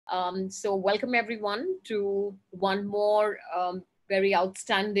So welcome everyone to one more very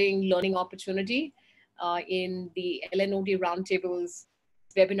outstanding learning opportunity in the L&OD Roundtables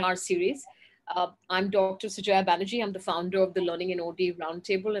webinar series. I'm Dr. Sujaya Banerjee. I'm the founder of the Learning in OD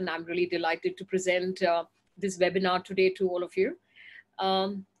Roundtable, and I'm really delighted to present this webinar today to all of you.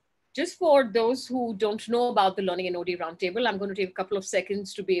 Just for those who don't know about the Learning in OD Roundtable, I'm going to take a couple of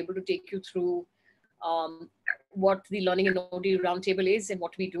seconds to be able to take you through what the Learning in OD Roundtable is and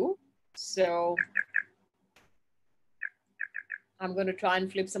what we do. So I'm going to try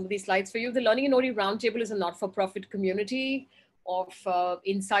and flip some of these slides for you. The Learning in OD Roundtable is a not-for-profit community of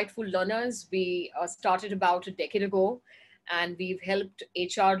insightful learners. We started about a decade ago, and we've helped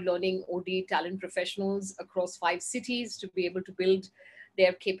HR learning OD talent professionals across 5 cities to be able to build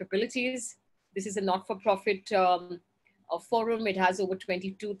their capabilities. This is a not-for-profit forum. It has over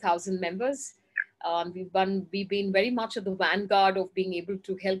 22,000 members. We've been very much at the vanguard of being able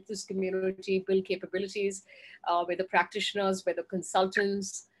to help this community build capabilities, whether practitioners, whether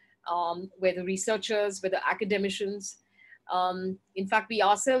consultants, whether researchers, whether academicians. In fact, we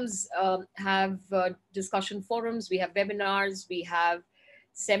ourselves have discussion forums, we have webinars, we have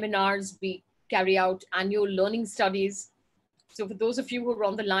seminars, we carry out annual learning studies. So for those of you who are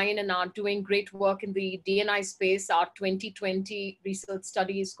on the line and are doing great work in the D&I space, our 2020 research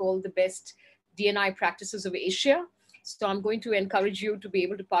study is called the Best D&I Practices of Asia. So I'm going to encourage you to be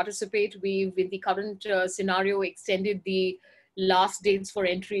able to participate. We've, in the current scenario, extended the last dates for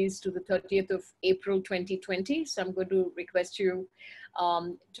entries to the 30th of April 2020. So I'm going to request you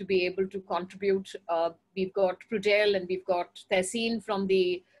to be able to contribute. We've got Prudel and we've got Tessin from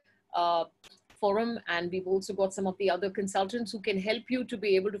the forum, and we've also got some of the other consultants who can help you to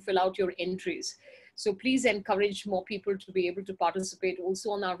be able to fill out your entries. So please encourage more people to be able to participate also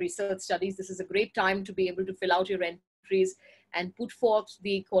on our research studies. This is a great time to be able to fill out your entries and put forth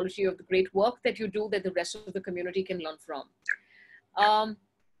the quality of the great work that you do that the rest of the community can learn from. I'm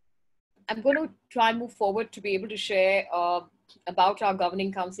going to try and move forward to be able to share about our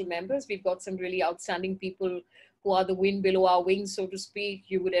governing council members. We've got some really outstanding people who are the wind below our wings, so to speak.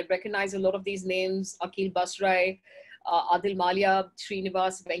 You would recognize a lot of these names: Akhil Basrai, Adil Malia,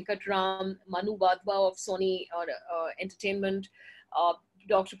 Srinivas Venkatram, Manu Vadva of Sony Entertainment,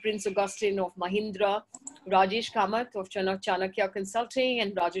 Dr. Prince Augustine of Mahindra, Rajesh Kamath of Chanakya Consulting,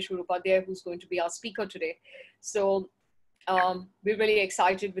 and Rajeshwar Upadhyaya, who's going to be our speaker today. So we're really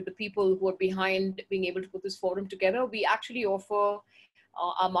excited with the people who are behind being able to put this forum together. We actually offer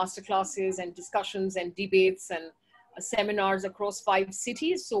our masterclasses and discussions and debates and seminars across 5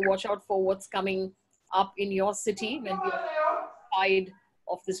 cities. So watch out for what's coming up in your city when we are outside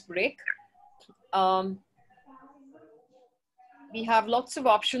of this break. We have lots of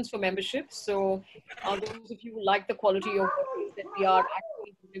options for membership. So those of you who like the quality of work that we are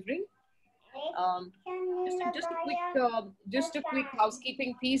actually delivering, just a quick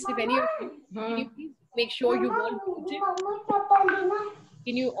housekeeping piece. If any of you, can you please make sure you all muted?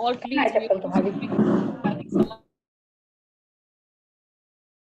 Can you all please mute? I think someone.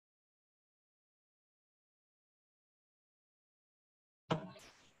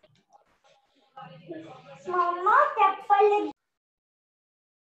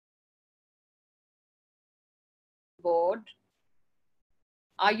 Board.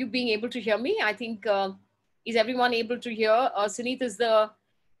 Are you being able to hear me? I think, is everyone able to hear? Suneet is the,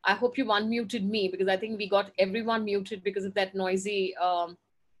 I hope you've unmuted me, because I think we got everyone muted because of that noisy.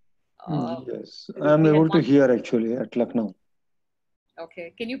 Yes, I'm able to hear actually at Lucknow.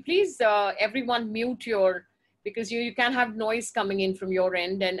 Okay, can you please everyone mute your, because you can have noise coming in from your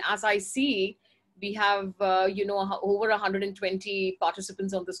end. And as I see, we have, you know, over 120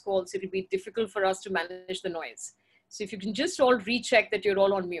 participants on this call, so it'll be difficult for us to manage the noise. So if you can just all recheck that you're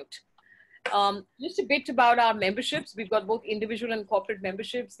all on mute. Just a bit about our memberships. We've got both individual and corporate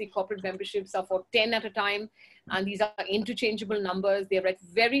memberships. The corporate memberships are for 10 at a time, and these are interchangeable numbers. They're at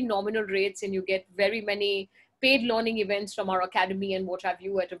very nominal rates, and you get very many paid learning events from our academy and what have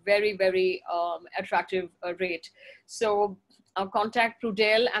you at a very, very attractive rate. So I'll contact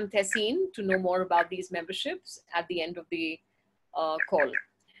Prudel and Tessin to know more about these memberships at the end of the call.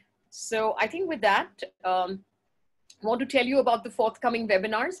 So I think with that, I want to tell you about the forthcoming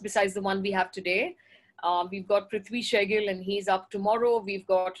webinars besides the one we have today. We've got Prithvi Shegil, and he's up tomorrow. We've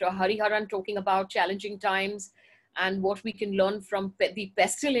got Hariharan talking about challenging times and what we can learn from the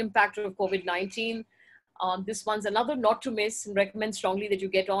pestle impact of COVID-19. This one's another not to miss, and recommend strongly that you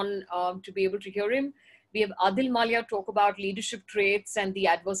get on to be able to hear him. We have Adil Malia talk about leadership traits and the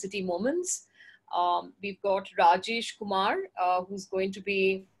adversity moments. We've got Rajesh Kumar, who's going to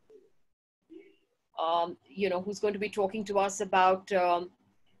be who's going to be talking to us about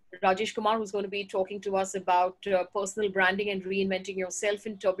Rajesh Kumar, who's going to be talking to us about personal branding and reinventing yourself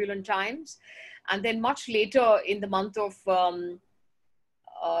in turbulent times. And then much later in the month of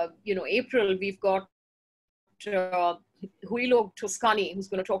April, we've got Huilo Toscani, who's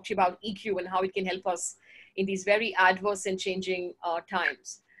going to talk to you about EQ and how it can help us in these very adverse and changing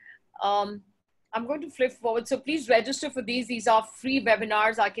times. I'm going to flip forward. So please register for these. These are free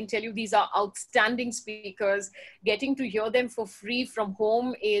webinars. I can tell you these are outstanding speakers. Getting to hear them for free from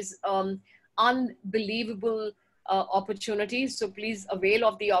home is unbelievable opportunity. So please avail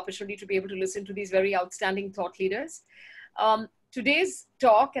of the opportunity to be able to listen to these very outstanding thought leaders. Today's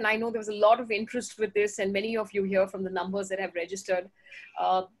talk, and I know there was a lot of interest with this, and many of you here from the numbers that have registered,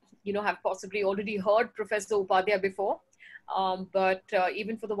 have possibly already heard Professor Upadhyaya before. But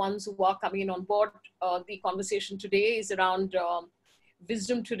even for the ones who are coming in on board, the conversation today is around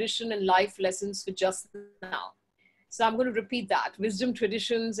wisdom, tradition, and life lessons for just now. So I'm going to repeat that: wisdom,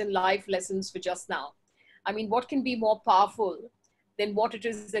 traditions, and life lessons for just now. I mean, what can be more powerful than what it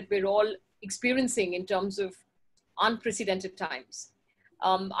is that we're all experiencing in terms of unprecedented times?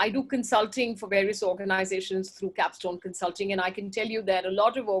 I do consulting for various organizations through Capstone Consulting, and I can tell you that a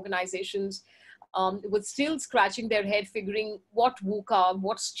lot of organizations were still scratching their head, figuring what VUCA,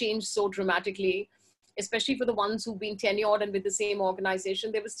 what's changed so dramatically, especially for the ones who've been tenured and with the same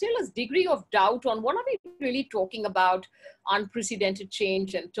organization. There was still a degree of doubt on what are we really talking about: unprecedented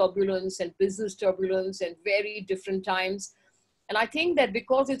change and turbulence and business turbulence and very different times. And I think that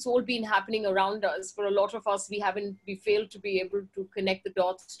because it's all been happening around us, for a lot of us, we failed to be able to connect the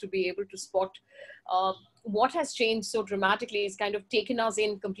dots, to be able to spot what has changed so dramatically. It's kind of taken us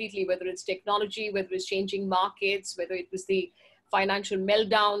in completely, whether it's technology, whether it's changing markets, whether it was the financial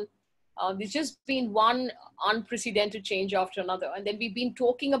meltdown. There's just been one unprecedented change after another. And then we've been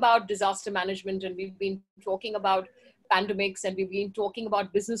talking about disaster management, and we've been talking about pandemics, and we've been talking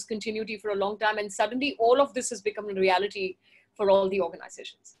about business continuity for a long time. And suddenly all of this has become a reality for all the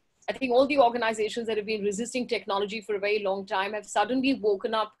organizations. I think all the organizations that have been resisting technology for a very long time have suddenly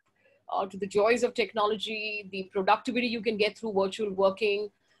woken up to the joys of technology, the productivity you can get through virtual working,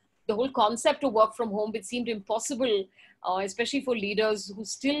 the whole concept of work from home, which seemed impossible, especially for leaders who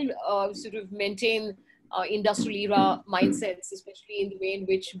still sort of maintain industrial era mindsets, especially in the way in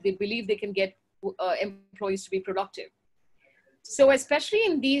which they believe they can get employees to be productive. So especially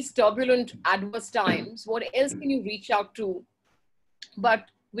in these turbulent, adverse times, what else can you reach out to but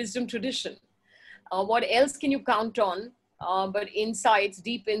wisdom, tradition? What else can you count on but insights,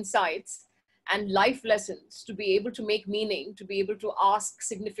 deep insights, and life lessons to be able to make meaning, to be able to ask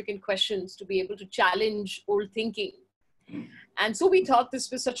significant questions, to be able to challenge old thinking? And so we thought this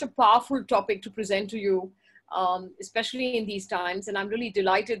was such a powerful topic to present to you, especially in these times. And I'm really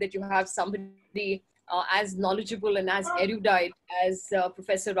delighted that you have somebody as knowledgeable and as erudite as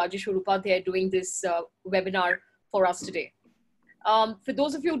Professor Rajeshwar Upadhyaya doing this webinar for us today. For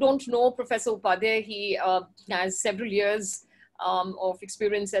those of you who don't know Professor Upadhyaya, he has several years of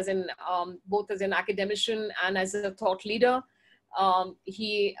experience as both as an academician and as a thought leader.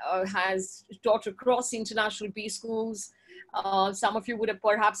 He has taught across international B schools. Some of you would have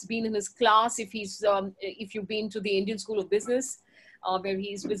perhaps been in his class if you've been to the Indian School of Business, where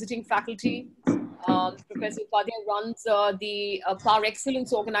he's visiting faculty. Professor Upadhyaya runs the Par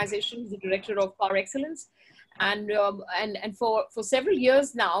Excellence organization. He's the director of Par Excellence. And for several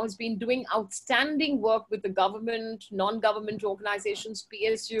years now has been doing outstanding work with the government, non-government organizations,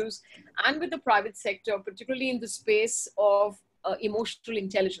 PSUs, and with the private sector, particularly in the space of emotional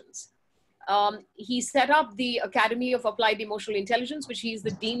intelligence. He set up the Academy of Applied Emotional Intelligence, which he is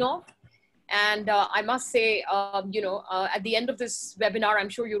the dean of. And I must say, at the end of this webinar, I'm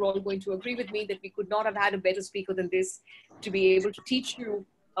sure you're all going to agree with me that we could not have had a better speaker than this to be able to teach you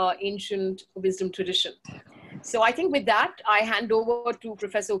ancient wisdom tradition. So I think with that, I hand over to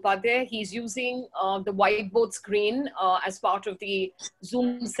Professor Upadhyaya. He's using the whiteboard screen as part of the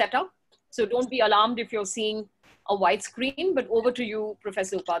Zoom setup. So don't be alarmed if you're seeing a white screen, but over to you,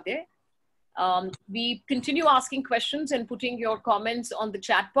 Professor Upadhyaya. We continue asking questions and putting your comments on the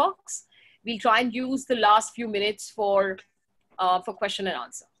chat box. We'll try and use the last few minutes for question and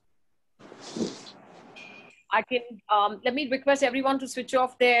answer. Let me request everyone to switch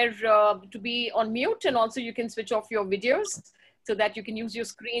off to be on mute, and also you can switch off your videos so that you can use your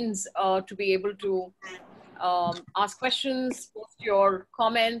screens to be able to ask questions, post your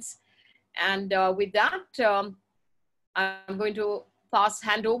comments. And with that, I'm going to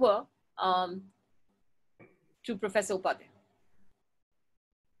hand over to Professor Upadhyaya.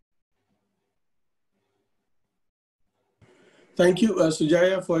 Thank you,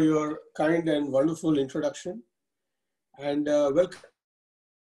 Sujaya, for your kind and wonderful introduction. And welcome to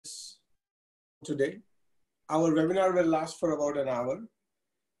this today. Our webinar will last for about an hour.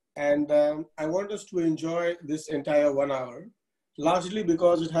 And I want us to enjoy this entire 1 hour, largely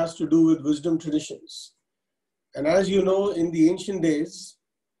because it has to do with wisdom traditions. And as you know, in the ancient days,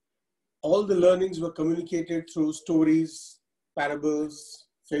 all the learnings were communicated through stories, parables,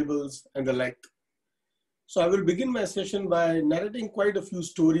 fables, and the like. So I will begin my session by narrating quite a few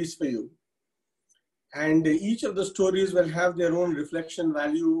stories for you. And each of the stories will have their own reflection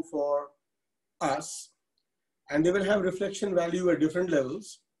value for us. And they will have reflection value at different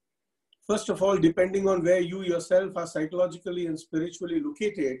levels. First of all, depending on where you yourself are psychologically and spiritually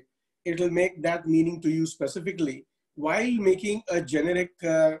located, it will make that meaning to you specifically while making a generic,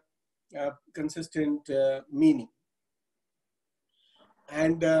 consistent meaning.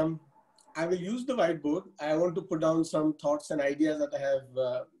 And I will use the whiteboard. I want to put down some thoughts and ideas that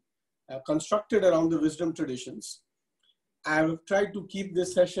I have constructed around the wisdom traditions. I have tried to keep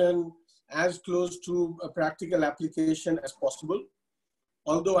this session as close to a practical application as possible.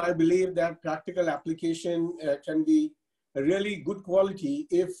 Although I believe that practical application can be a really good quality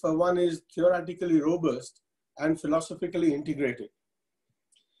if one is theoretically robust and philosophically integrated.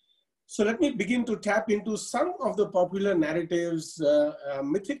 So let me begin to tap into some of the popular narratives,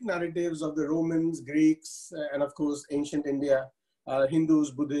 mythic narratives of the Romans, Greeks, and of course, ancient India,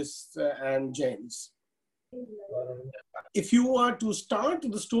 Hindus, Buddhists, and Jains. If you are to start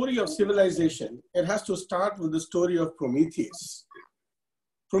the story of civilization, it has to start with the story of Prometheus.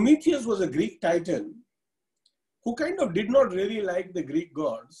 Prometheus was a Greek titan who kind of did not really like the Greek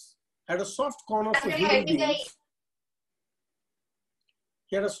gods, had a soft corner for human beings.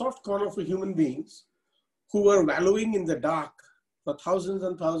 He had a soft corner for human beings who were wallowing in the dark for thousands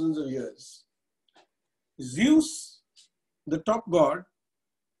and thousands of years. Zeus, the top god,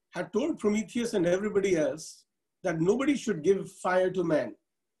 had told Prometheus and everybody else that nobody should give fire to man.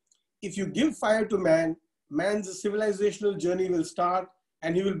 If you give fire to man, man's civilizational journey will start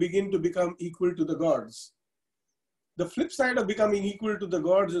and he will begin to become equal to the gods. The flip side of becoming equal to the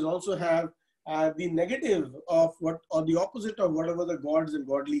gods is also have the negative of what, or the opposite of whatever the gods and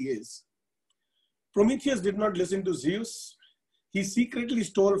godly is. Prometheus did not listen to Zeus. He secretly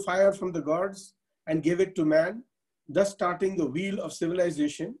stole fire from the gods and gave it to man, thus starting the wheel of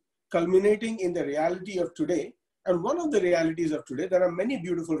civilization, culminating in the reality of today. And one of the realities of today, there are many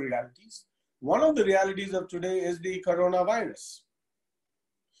beautiful realities. One of the realities of today is the coronavirus.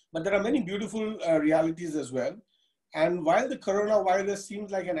 But there are many beautiful realities as well. And while the coronavirus seems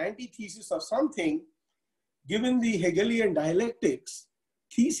like an antithesis of something, given the Hegelian dialectics,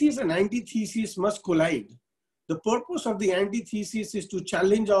 thesis and antithesis must collide. The purpose of the antithesis is to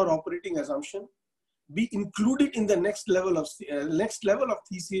challenge our operating assumption, be included in the next level of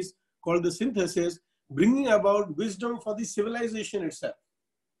thesis called the synthesis, bringing about wisdom for the civilization itself.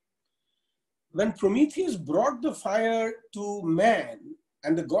 When Prometheus brought the fire to man,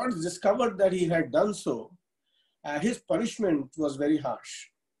 and the gods discovered that he had done so, his punishment was very harsh.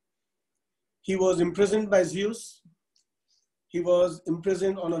 He was imprisoned by Zeus. He was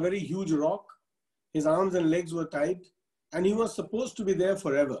imprisoned on a very huge rock. His arms and legs were tied, and he was supposed to be there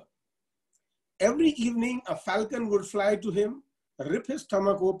forever. Every evening, a falcon would fly to him, rip his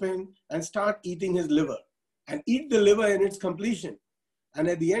stomach open, and start eating his liver, and eat the liver in its completion. And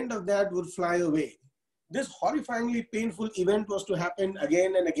at the end of that, would fly away. This horrifyingly painful event was to happen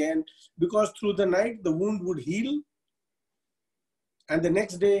again and again because through the night the wound would heal, and the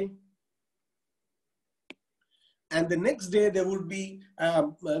next day there would be,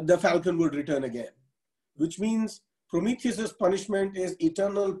 the falcon would return again, which means Prometheus's punishment is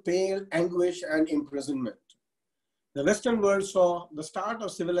eternal pain, anguish, and imprisonment. The Western world saw the start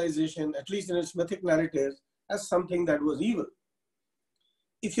of civilization, at least in its mythic narratives, as something that was evil.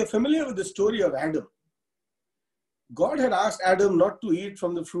 If you're familiar with the story of Adam, God had asked Adam not to eat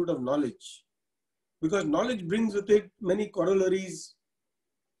from the fruit of knowledge because knowledge brings with it many corollaries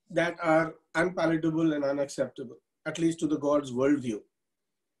that are unpalatable and unacceptable, at least to the God's worldview.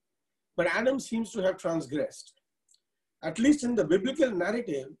 But Adam seems to have transgressed. At least in the biblical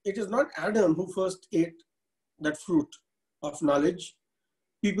narrative, it is not Adam who first ate that fruit of knowledge.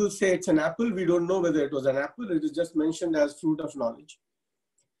 People say it's an apple. We don't know whether it was an apple. It is just mentioned as fruit of knowledge.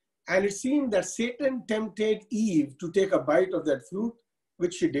 And it seemed that Satan tempted Eve to take a bite of that fruit,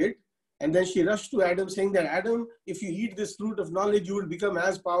 which she did. And then she rushed to Adam saying that, Adam, if you eat this fruit of knowledge, you will become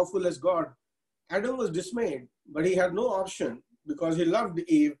as powerful as God. Adam was dismayed, but he had no option because he loved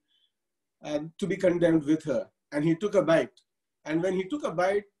Eve to be condemned with her. And he took a bite. And when he took a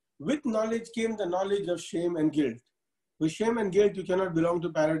bite, with knowledge came the knowledge of shame and guilt. With shame and guilt, you cannot belong to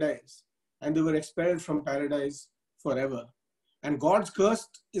paradise. And they were expelled from paradise forever. And God's curse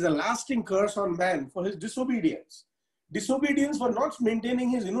is a lasting curse on man for his disobedience. Disobedience for not maintaining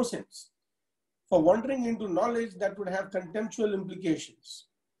his innocence, for wandering into knowledge that would have contemptual implications.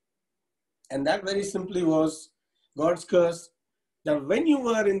 And that very simply was God's curse, that when you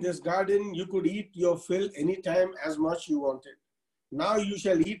were in this garden, you could eat your fill anytime as much you wanted. Now you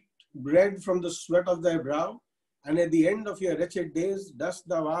shall eat bread from the sweat of thy brow, and at the end of your wretched days, dust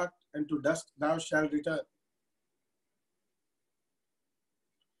thou art, and to dust thou shalt return.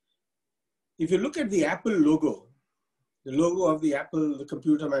 If you look at the Apple logo, the logo of the Apple, the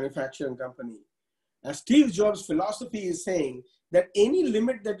computer manufacturing company, as Steve Jobs' philosophy is saying that any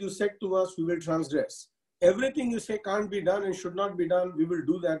limit that you set to us, we will transgress. Everything you say can't be done and should not be done, we will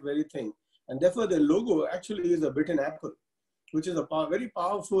do that very thing. And therefore, the logo actually is a bitten apple, which is a very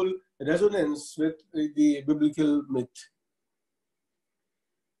powerful resonance with the biblical myth.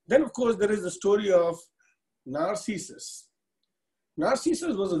 Then, of course, there is the story of Narcissus.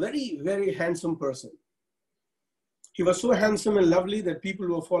 Narcissus was a very, very handsome person. He was so handsome and lovely that people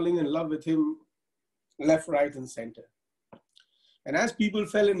were falling in love with him left, right, and center. And as people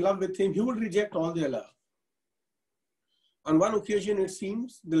fell in love with him, he would reject all their love. On one occasion, it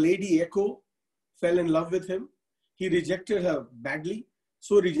seems, the lady Echo fell in love with him. He rejected her badly.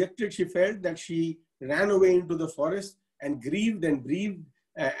 So rejected she felt that she ran away into the forest and grieved and grieved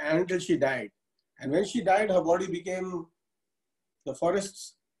until she died. And when she died, her body became the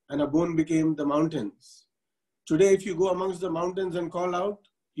forests and her bone became the mountains. Today, if you go amongst the mountains and call out,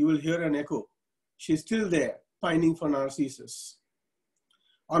 you will hear an echo. She's still there, pining for Narcissus.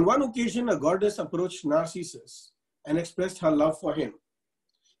 On one occasion, a goddess approached Narcissus and expressed her love for him.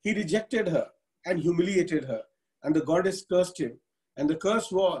 He rejected her and humiliated her, and the goddess cursed him. And the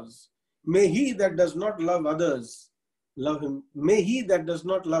curse was, may he that does not love others love him. May he that does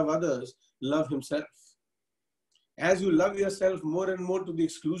not love others love himself. As you love yourself more and more to the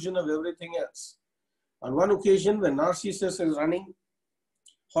exclusion of everything else. On one occasion, when Narcissus is running,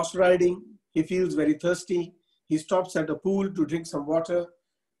 horse riding, he feels very thirsty. He stops at a pool to drink some water.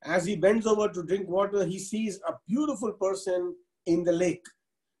 As he bends over to drink water, he sees a beautiful person in the lake.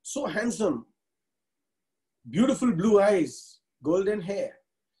 So handsome, beautiful blue eyes, golden hair.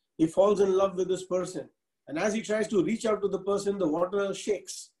 He falls in love with this person. And as he tries to reach out to the person, the water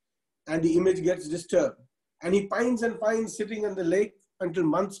shakes and the image gets disturbed. And he pines and pines sitting in the lake until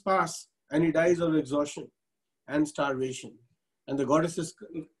months pass and he dies of exhaustion and starvation. And the goddess's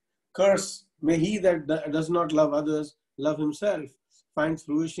curse, may he that does not love others love himself, finds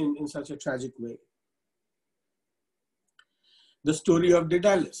fruition in such a tragic way. The story of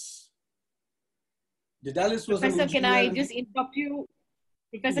Daedalus. Daedalus was Professor, an engineer. can I just interrupt you?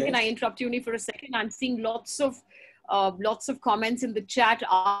 Professor, Yes. Can I interrupt you only for a second? I'm seeing lots of comments in the chat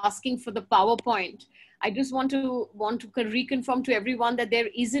asking for the PowerPoint. I just want to reconfirm to everyone that there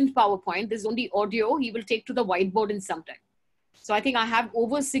isn't PowerPoint. There's only audio. He will take to the whiteboard in some time. So I think I have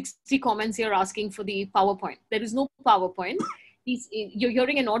over 60 comments here asking for the PowerPoint. There is no PowerPoint. You're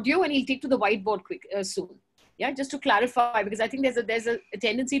hearing an audio and he'll take to the whiteboard soon. Yeah, just to clarify, because I think there's a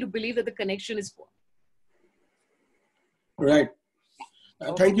tendency to believe that the connection is poor. Right.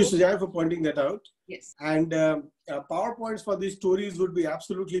 Thank you, Sujaya, for pointing that out. Yes. And PowerPoints for these stories would be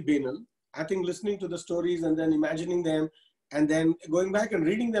absolutely banal. I think listening to the stories and then imagining them and then going back and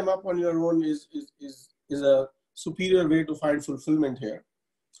reading them up on your own is a superior way to find fulfillment here.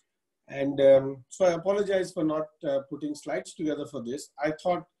 And so I apologize for not putting slides together for this. I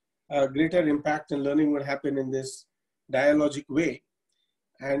thought greater impact and learning would happen in this dialogic way.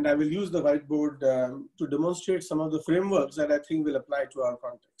 And I will use the whiteboard to demonstrate some of the frameworks that I think will apply to our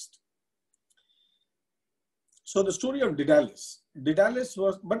context. So the story of Daedalus. Daedalus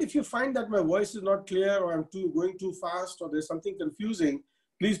was, but if you find that my voice is not clear or I'm going too fast or there's something confusing,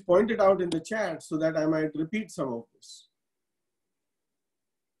 please point it out in the chat so that I might repeat some of this.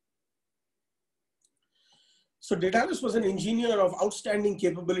 So Daedalus was an engineer of outstanding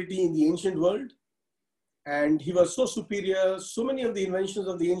capability in the ancient world. And he was so superior, so many of the inventions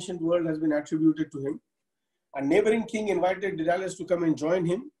of the ancient world has been attributed to him. A neighboring king invited Daedalus to come and join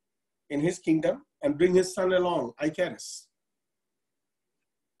him in his kingdom and bring his son along, Icarus.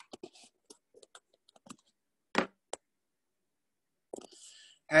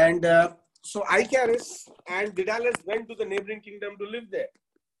 And so Icarus and Daedalus went to the neighboring kingdom to live there.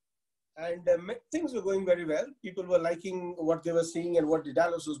 And things were going very well. People were liking what they were seeing and what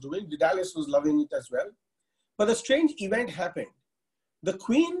Daedalus was doing. Daedalus was loving it as well. But a strange event happened. The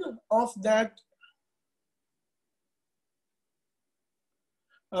queen of that,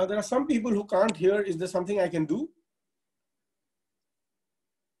 there are some people who can't hear. Is there something I can do?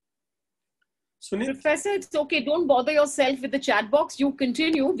 Sunit? Professor, it's okay. Don't bother yourself with the chat box. You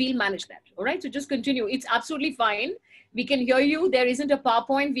continue. We'll manage that. All right. So just continue. It's absolutely fine. We can hear you. There isn't a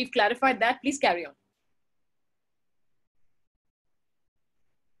PowerPoint. We've clarified that. Please carry on.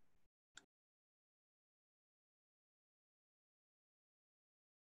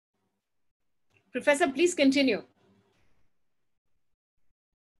 Professor, please continue.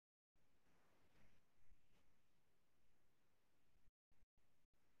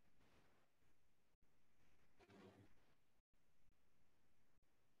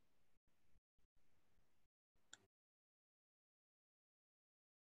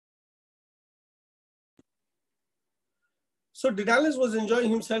 So Daedalus was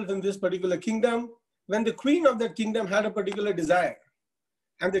enjoying himself in this particular kingdom when the queen of that kingdom had a particular desire.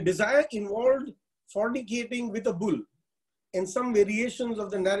 And the desire involved fornicating with a bull. In some variations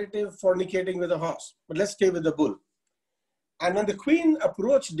of the narrative, fornicating with a horse. But let's stay with the bull. And when the queen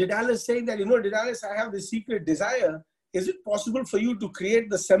approached Daedalus saying that, Daedalus, I have this secret desire. Is it possible for you to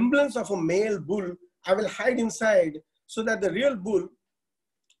create the semblance of a male bull? I will hide inside so that the real bull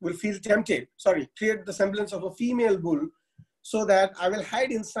will feel tempted. Sorry, create the semblance of a female bull so that I will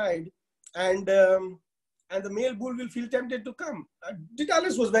hide inside and the male bull will feel tempted to come.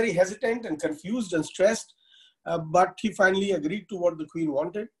 Daedalus was very hesitant and confused and stressed, but he finally agreed to what the queen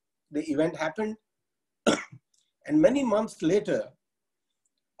wanted. The event happened. And many months later,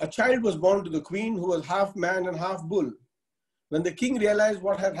 a child was born to the queen who was half man and half bull. When the king realized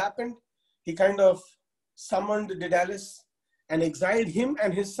what had happened, he kind of summoned Daedalus and exiled him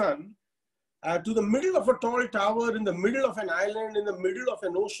and his son to the middle of a tall tower, in the middle of an island, in the middle of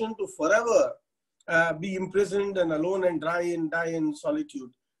an ocean, to forever be imprisoned and alone and die in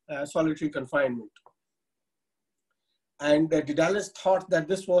solitude, solitary confinement. And Daedalus thought that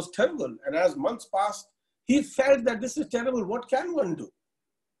this was terrible. And as months passed, he felt that this is terrible. What can one do?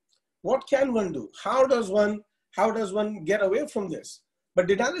 What can one do? How does one get away from this? But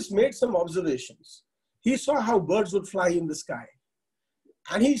Daedalus made some observations. He saw how birds would fly in the sky.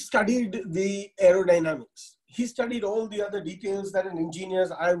 And he studied the aerodynamics. He studied all the other details that an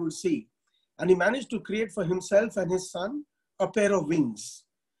engineer's eye would see. And he managed to create for himself and his son a pair of wings.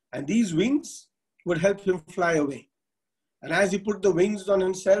 And these wings would help him fly away. And as he put the wings on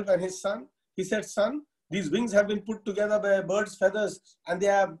himself and his son, he said, son, these wings have been put together by a bird's feathers and they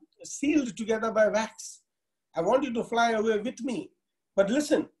are sealed together by wax. I want you to fly away with me. But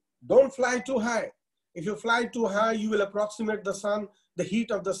listen, don't fly too high. If you fly too high, you will approximate the sun. The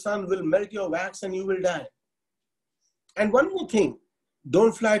heat of the sun will melt your wax and you will die. And one more thing,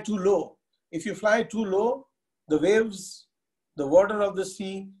 don't fly too low. If you fly too low, the waves, the water of the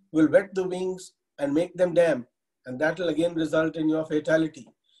sea will wet the wings and make them damp. And that will again result in your fatality.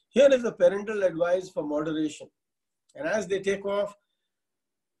 Here is the parental advice for moderation. And as they take off,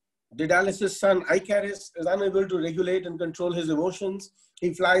 Daedalus' son Icarus is unable to regulate and control his emotions.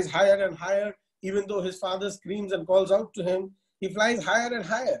 He flies higher and higher, even though his father screams and calls out to him. He flies higher and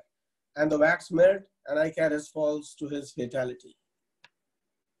higher, and the wax melts, and Icarus falls to his fatality.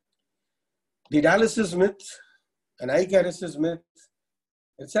 Daedalus' myth and Icarus' myth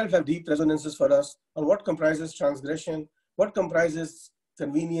itself have deep resonances for us on what comprises transgression, what comprises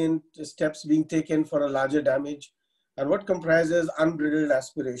convenient steps being taken for a larger damage, and what comprises unbridled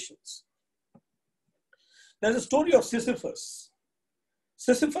aspirations. There's a story of Sisyphus.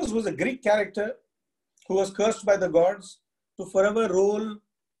 Sisyphus was a Greek character who was cursed by the gods to forever roll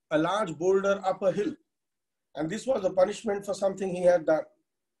a large boulder up a hill. And this was a punishment for something he had done.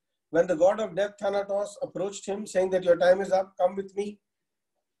 When the god of death, Thanatos, approached him saying that your time is up, come with me,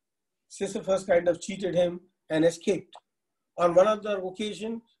 Sisyphus kind of cheated him and escaped. On one other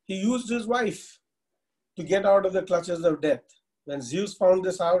occasion, he used his wife to get out of the clutches of death. When Zeus found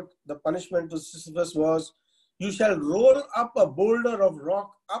this out, the punishment to Sisyphus was, you shall roll up a boulder of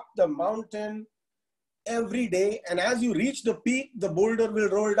rock up the mountain every day, and as you reach the peak, the boulder will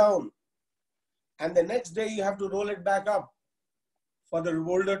roll down. And the next day, you have to roll it back up for the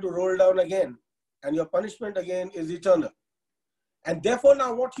boulder to roll down again. And your punishment again is eternal. And therefore,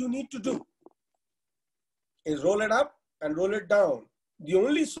 now what you need to do is roll it up and roll it down. The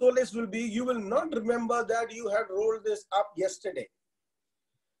only solace will be you will not remember that you had rolled this up yesterday.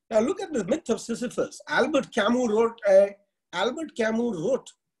 Now look at the myth of Sisyphus. Albert Camus wrote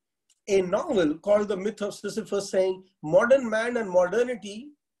a novel called The Myth of Sisyphus, saying modern man and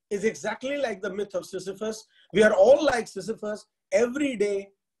modernity is exactly like the myth of Sisyphus. We are all like Sisyphus, every day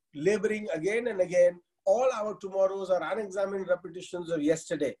laboring again and again. All our tomorrows are unexamined repetitions of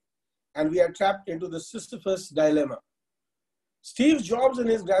yesterday. And we are trapped into the Sisyphus dilemma. Steve Jobs, in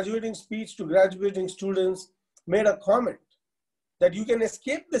his graduating speech to graduating students, made a comment that you can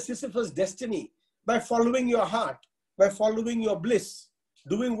escape the Sisyphus destiny by following your heart, by following your bliss,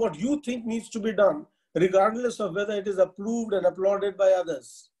 doing what you think needs to be done, regardless of whether it is approved and applauded by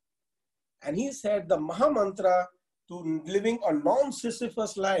others. And he said the Maha Mantra to living a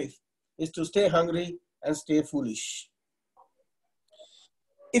non-Sisyphus life is to stay hungry and stay foolish.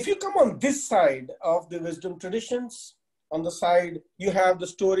 If you come on this side of the wisdom traditions, on the side you have the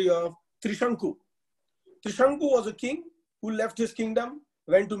story of Trishanku. Trishanku was a king who left his kingdom,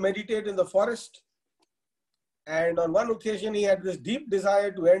 went to meditate in the forest, and on one occasion he had this deep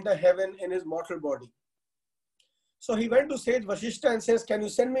desire to enter heaven in his mortal body. So he went to sage Vasishta and says, "Can you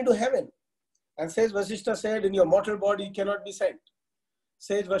send me to heaven?" And sage Vasishta said, "In your mortal body you cannot be sent."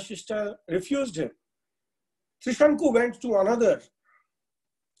 Sage Vasishta refused him. Trishanku went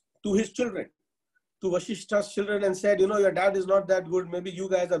to his children, to Vasishta's children, and said, "Your dad is not that good. Maybe you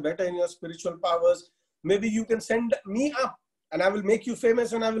guys are better in your spiritual powers. Maybe you can send me up and I will make you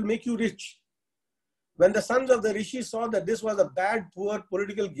famous and I will make you rich." When the sons of the Rishi saw that this was a bad, poor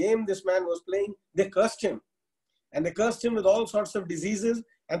political game this man was playing, they cursed him. And they cursed him with all sorts of diseases,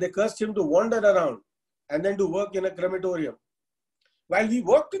 and they cursed him to wander around and then to work in a crematorium. While he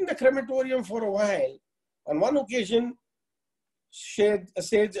worked in the crematorium for a while, on one occasion,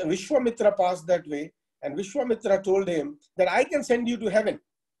 sage Vishwamitra passed that way, and Vishwamitra told him that I can send you to heaven.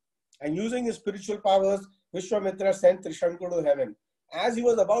 And using his spiritual powers, Vishwamitra sent Trishanku to heaven. As he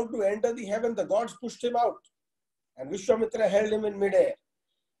was about to enter the heaven, the gods pushed him out, and Vishwamitra held him in midair.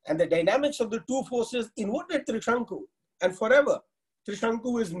 And the dynamics of the two forces inverted Trishanku, and forever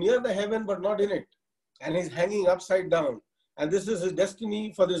Trishanku is near the heaven but not in it, and he's hanging upside down. And this is his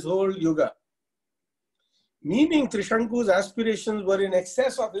destiny for this whole yuga. Meaning Trishanku's aspirations were in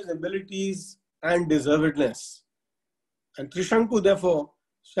excess of his abilities and deservedness. And Trishanku therefore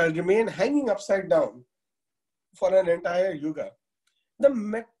shall remain hanging upside down for an entire yuga.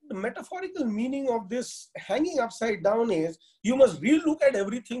 The metaphorical meaning of this hanging upside down is you must relook at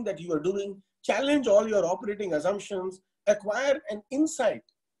everything that you are doing, challenge all your operating assumptions, acquire an insight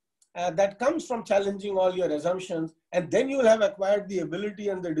that comes from challenging all your assumptions, and then you will have acquired the ability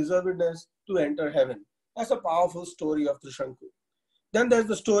and the deservedness to enter heaven. That's a powerful story of Trishanku. Then there's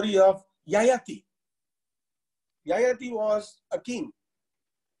the story of Yayati. Yayati was a king,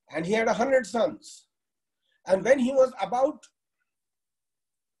 and he had 100 sons. And when he was about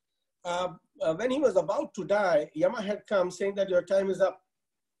to die, Yama had come saying that your time is up.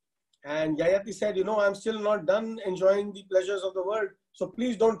 And Yayati said, I'm still not done enjoying the pleasures of the world, so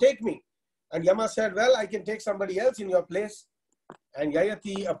please don't take me. And Yama said, well, I can take somebody else in your place. And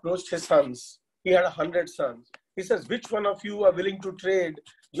Yayati approached his sons. He had 100 sons. He says, which one of you are willing to trade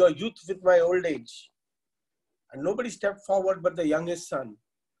your youth with my old age? And nobody stepped forward but the youngest son.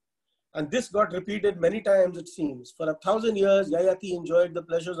 And this got repeated many times, it seems. For 1,000 years, Yayati enjoyed the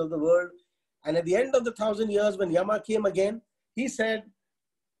pleasures of the world. And at the end of the 1,000 years, when Yama came again, he said,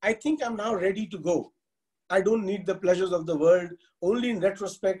 I think I'm now ready to go. I don't need the pleasures of the world. Only in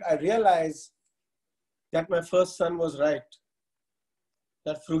retrospect, I realize that my first son was right.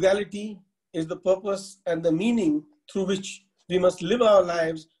 That frugality is the purpose and the meaning through which we must live our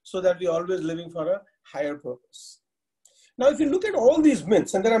lives so that we're always living for a higher purpose. Now, if you look at all these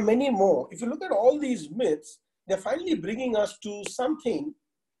myths, and there are many more, if you look at all these myths, they're finally bringing us to something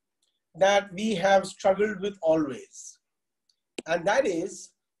that we have struggled with always. And that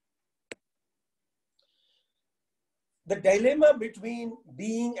is the dilemma between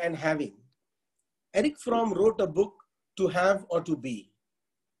being and having. Eric Fromm wrote a book, To Have or to Be.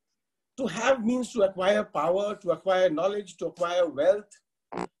 To have means to acquire power, to acquire knowledge, to acquire wealth,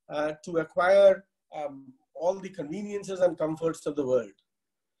 to acquire all the conveniences and comforts of the world.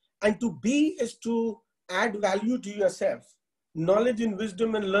 And to be is to add value to yourself, knowledge and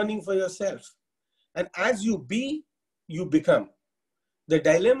wisdom and learning for yourself. And as you be, you become. The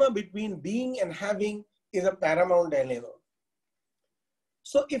dilemma between being and having is a paramount dilemma.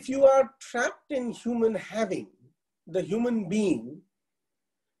 So if you are trapped in human having, the human being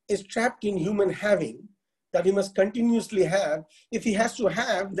is trapped in human having that he must continuously have. If he has to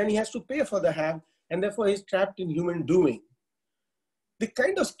have, then he has to pay for the have, and therefore he's trapped in human doing. The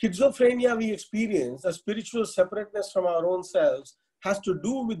kind of schizophrenia we experience, a spiritual separateness from our own selves, has to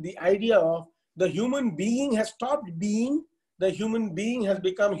do with the idea of the human being has stopped being, the human being has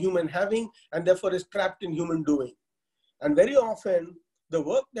become human having, and therefore is trapped in human doing. And very often, the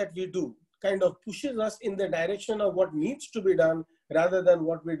work that we do kind of pushes us in the direction of what needs to be done rather than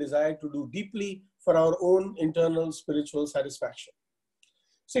what we desire to do deeply for our own internal spiritual satisfaction.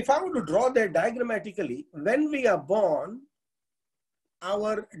 So if I were to draw that diagrammatically, when we are born,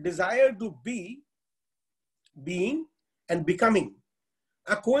 our desire to be, being, and becoming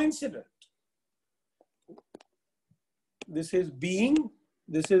are coincident. this is being,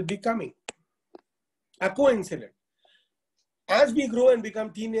 this is becoming. A coincidence. As we grow and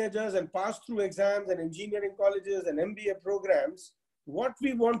become teenagers and pass through exams and engineering colleges and MBA programs, what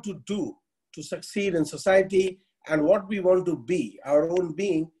we want to do to succeed in society and what we want to be, our own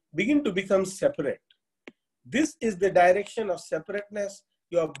being, begin to become separate. This is the direction of separateness.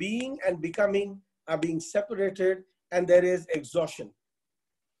 Your being and becoming are being separated, and there is exhaustion.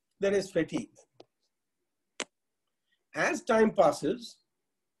 There is fatigue. As time passes,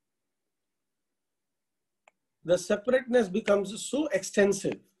 the separateness becomes so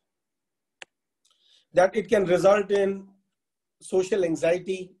extensive that it can result in social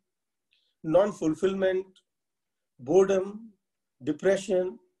anxiety, non-fulfillment, boredom,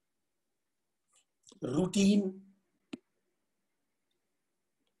 depression, routine.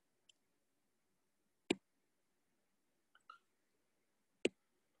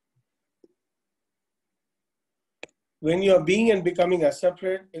 When your being and becoming are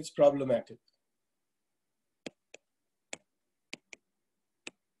separate, it's problematic.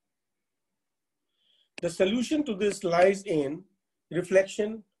 The solution to this lies in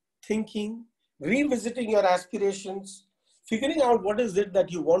reflection, thinking, revisiting your aspirations, figuring out what is it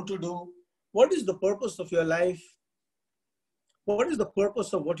that you want to do, what is the purpose of your life, what is the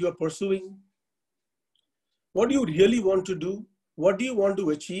purpose of what you are pursuing, what do you really want to do, what do you want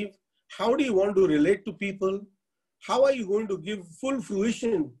to achieve, how do you want to relate to people, how are you going to give full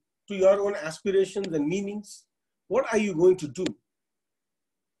fruition to your own aspirations and meanings, what are you going to do?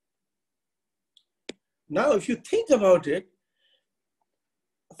 Now, if you think about it,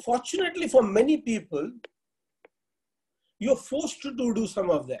 fortunately for many people, you're forced to do some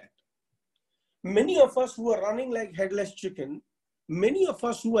of that. Many of us who are running like headless chicken, many of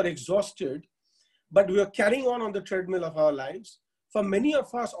us who are exhausted, but we are carrying on the treadmill of our lives. For many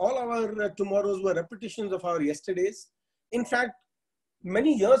of us, all our tomorrows were repetitions of our yesterdays. In fact,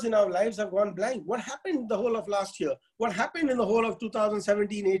 many years in our lives have gone blank. What happened the whole of last year? What happened in the whole of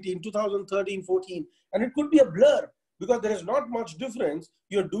 2017, 18, 2013, 14? And it could be a blur because there is not much difference.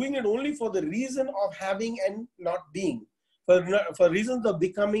 You're doing it only for the reason of having and not being, for reasons of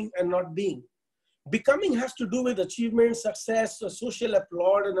becoming and not being. Becoming has to do with achievement, success, social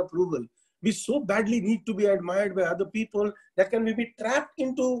applaud and approval. We so badly need to be admired by other people that can we be trapped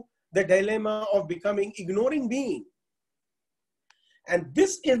into the dilemma of becoming, ignoring being. And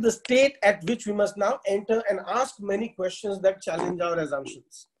this is the state at which we must now enter and ask many questions that challenge our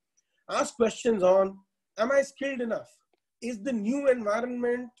assumptions. Ask questions on, am I skilled enough? Is the new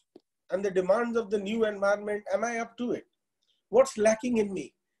environment and the demands of the new environment, am I up to it? What's lacking in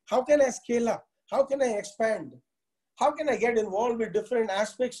me? How can I scale up? How can I expand? How can I get involved with different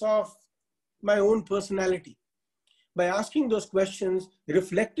aspects of my own personality? By asking those questions,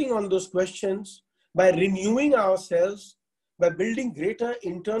 reflecting on those questions, by renewing ourselves, by building greater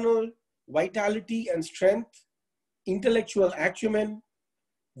internal vitality and strength, intellectual acumen,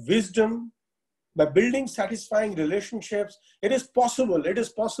 wisdom, by building satisfying relationships, it is possible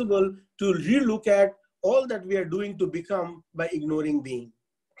to relook at all that we are doing to become by ignoring being.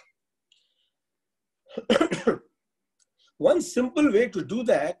 One simple way to do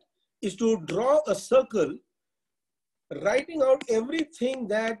that is to draw a circle, writing out everything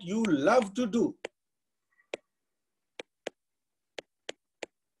that you love to do.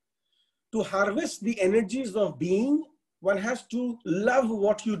 To harvest the energies of being, one has to love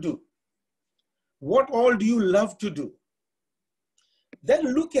what you do. What all do you love to do?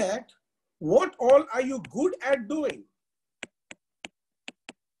 Then look at what all are you good at doing.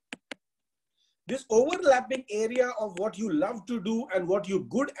 This overlapping area of what you love to do and what you're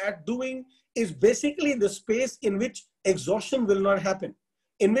good at doing is basically the space in which exhaustion will not happen,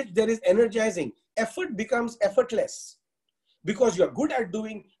 in which there is energizing. Effort becomes effortless because you're good at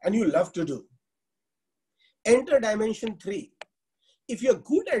doing and you love to do. Enter dimension 3. If you're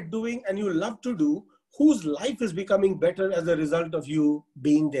good at doing and you love to do, whose life is becoming better as a result of you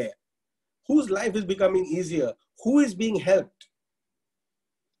being there? Whose life is becoming easier? Who is being helped?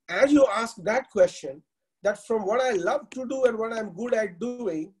 As you ask that question, that from what I love to do and what I'm good at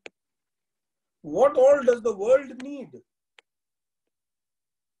doing, what all does the world need?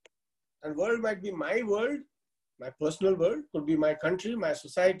 And world might be my world, my personal world, could be my country, my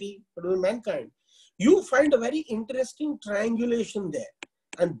society, could be mankind. You find a very interesting triangulation there.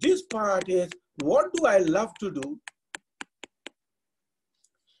 And this part is, what do I love to do?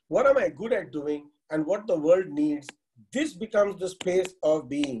 What am I good at doing? And what the world needs? This becomes the space of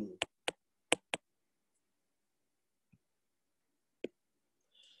being.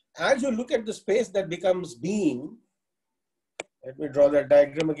 As you look at the space that becomes being, let me draw that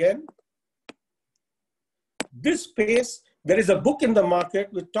diagram again. This space, there is a book in the market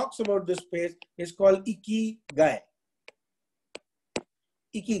which talks about this space. It's called Ikigai.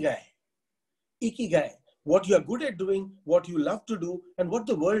 Ikigai. Ikigai. What you are good at doing, what you love to do, and what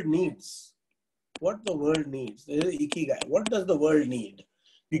the world needs. What the world needs. This is Ikigai. What does the world need?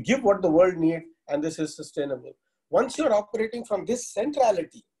 You give what the world needs, and this is sustainable. Once you're operating from this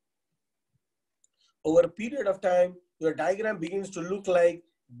centrality, over a period of time, your diagram begins to look like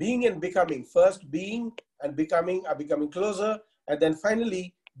being and becoming. First, being and becoming are becoming closer, and then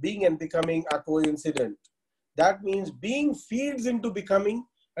finally, being and becoming are coincident. That means being feeds into becoming,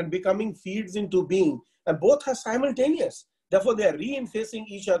 and becoming feeds into being, and both are simultaneous. Therefore, they are reinforcing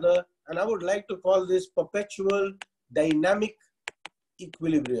each other, and I would like to call this perpetual dynamic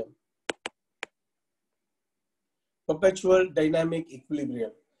equilibrium. Perpetual dynamic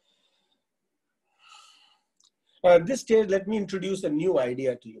equilibrium. At this stage, let me introduce a new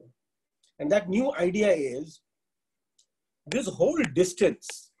idea to you. And that new idea is this whole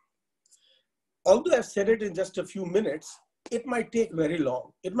distance. Although I've said it in just a few minutes, it might take very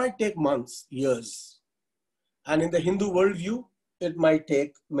long. It might take months, years. And in the Hindu worldview, it might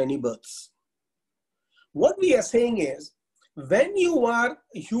take many births. What we are saying is, when you are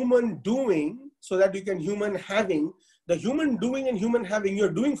human doing so that you can human having, the human doing and human having,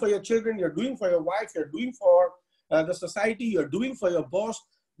 you're doing for your children, you're doing for your wife, you're doing for the society, you're doing for your boss.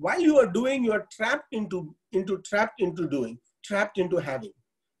 While you are doing, you are trapped into doing, trapped into having.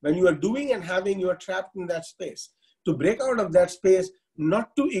 When you are doing and having, you are trapped in that space. To break out of that space,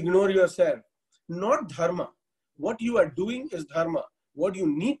 not to ignore yourself, not dharma. What you are doing is dharma. What you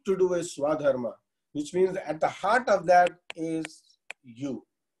need to do is swadharma, which means at the heart of that is you.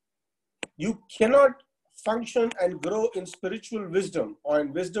 You cannot function and grow in spiritual wisdom or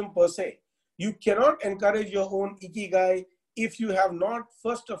in wisdom per se. You cannot encourage your own ikigai if you have not,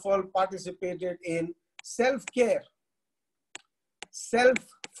 first of all, participated in self-care,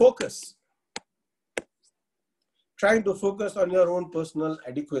 self-focus, trying to focus on your own personal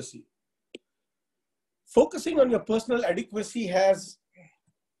adequacy. Focusing on your personal adequacy has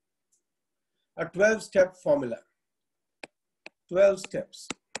a 12-step formula. 12 steps.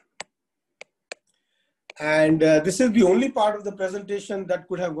 And this is the only part of the presentation that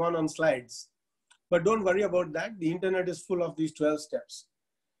could have gone on slides. But don't worry about that. The internet is full of these 12 steps.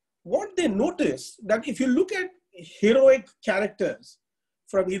 What they notice that if you look at heroic characters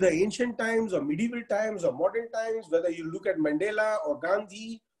from either ancient times or medieval times or modern times, whether you look at Mandela or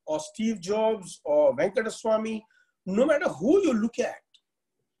Gandhi or Steve Jobs or Venkataswamy, no matter who you look at,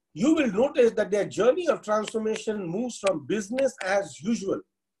 you will notice that their journey of transformation moves from business as usual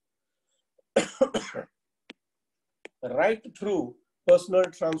right through personal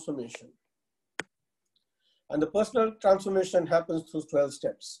transformation. And the personal transformation happens through 12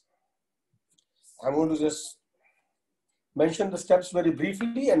 steps. I'm going to just mention the steps very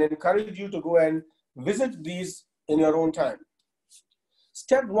briefly and encourage you to go and visit these in your own time.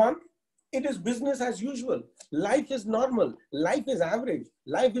 Step 1, it is business as usual. Life is normal. Life is average.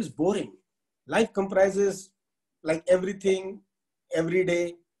 Life is boring. Life comprises like everything, every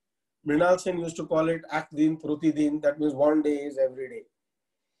day. Mrinal Sen used to call it Ak Din Proti Din. That means one day is every day.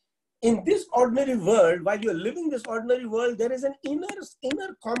 In this ordinary world, while you're living this ordinary world, there is an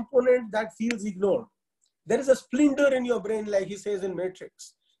inner component that feels ignored. There is a splinter in your brain, like he says in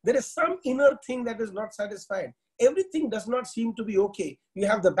Matrix. There is some inner thing that is not satisfied. Everything does not seem to be okay. You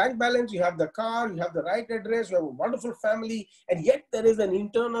have the bank balance, you have the car, you have the right address, you have a wonderful family, and yet there is an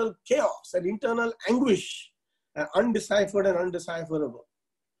internal chaos, an internal anguish, undeciphered and undecipherable.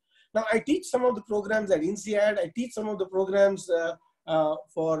 Now, I teach some of the programs at INSEAD. I teach some of the programs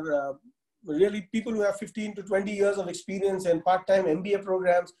for really people who have 15 to 20 years of experience in part-time MBA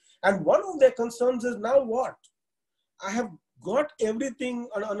programs. And one of their concerns is, now what? I have got everything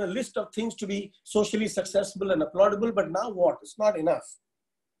on a list of things to be socially successful and applaudable, but now what? It's not enough.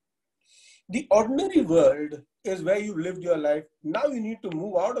 The ordinary world is where you lived your life. Now you need to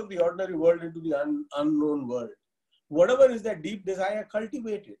move out of the ordinary world into the unknown world. Whatever is that deep desire,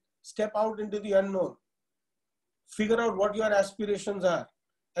 cultivate it. Step out into the unknown. Figure out what your aspirations are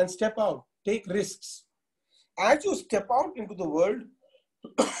and step out. Take risks. As you step out into the world,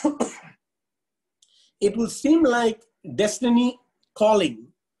 it will seem like destiny calling.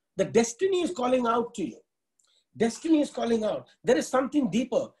 The destiny is calling out to you. Destiny is calling out. There is something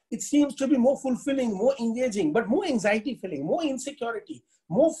deeper. It seems to be more fulfilling, more engaging, but more anxiety filling, more insecurity,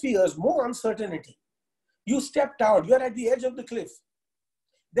 more fears, more uncertainty. You stepped out. You're at the edge of the cliff.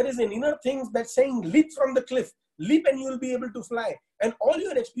 There is an inner thing that's saying, leap from the cliff. Leap and you'll be able to fly. And all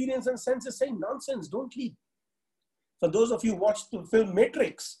your experience and sense is saying, nonsense, don't leap. For those of you who watched the film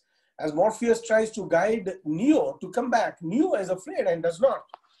Matrix, As Morpheus tries to guide Neo to come back, Neo is afraid and does not.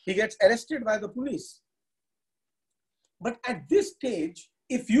 He gets arrested by the police. But at this stage,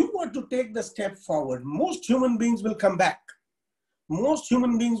 if you were to take the step forward, most human beings will come back. Most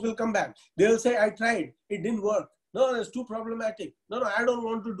human beings will come back. They'll say, I tried, it didn't work. No, it's too problematic. No, I don't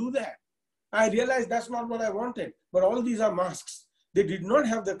want to do that. I realized that's not what I wanted. But all these are masks. They did not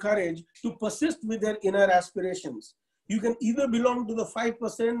have the courage to persist with their inner aspirations. You can either belong to the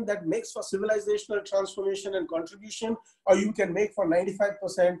 5% that makes for civilizational transformation and contribution, or you can make for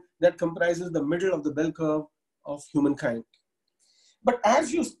 95% that comprises the middle of the bell curve of humankind. But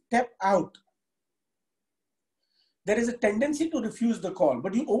as you step out, there is a tendency to refuse the call,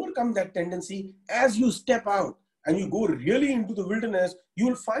 but you overcome that tendency as you step out and you go really into the wilderness. You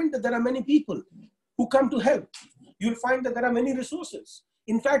will find that there are many people who come to help. You'll find that there are many resources.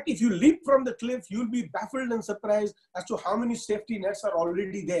 In fact, if you leap from the cliff, you'll be baffled and surprised as to how many safety nets are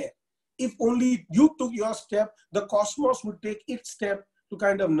already there. If only you took your step, the cosmos would take its step to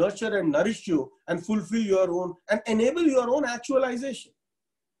kind of nurture and nourish you and fulfill your own and enable your own actualization.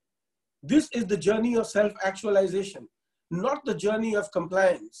 This is the journey of self-actualization, not the journey of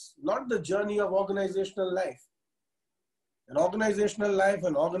compliance, not the journey of organizational life. An organizational life,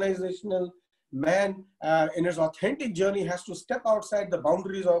 an organizational man in his authentic journey has to step outside the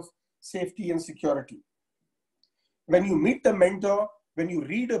boundaries of safety and security. When you meet the mentor, when you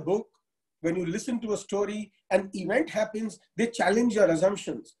read a book, when you listen to a story, an event happens, they challenge your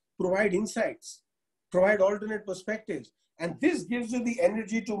assumptions, provide insights, provide alternate perspectives. And this gives you the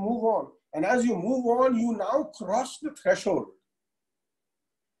energy to move on. And as you move on, you now cross the threshold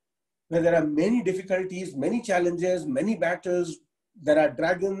where there are many difficulties, many challenges, many battles. There are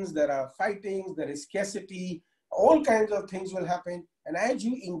dragons, there are fightings, there is scarcity, all kinds of things will happen. And as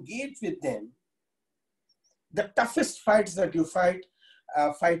you engage with them, the toughest fights that you fight,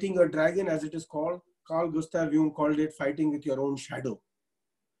 fighting a dragon as it is called, Carl Gustav Jung called it fighting with your own shadow.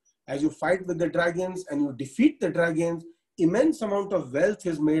 As you fight with the dragons and you defeat the dragons, immense amount of wealth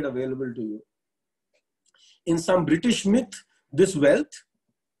is made available to you. In some British myth, this wealth,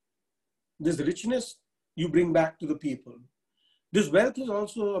 this richness, you bring back to the people. This wealth is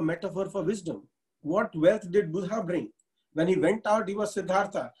also a metaphor for wisdom. What wealth did Buddha bring? When he went out, he was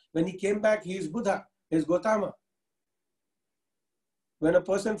Siddhartha. When he came back, he is Buddha, he is Gautama. When a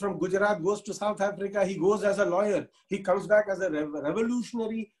person from Gujarat goes to South Africa, he goes as a lawyer. He comes back as a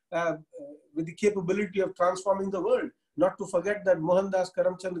revolutionary with the capability of transforming the world. Not to forget that Mohandas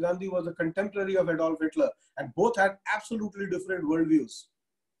Karamchand Gandhi was a contemporary of Adolf Hitler, and both had absolutely different worldviews.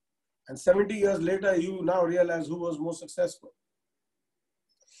 And 70 years later, you now realize who was more successful.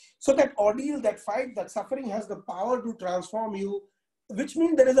 So that ordeal, that fight, that suffering has the power to transform you, which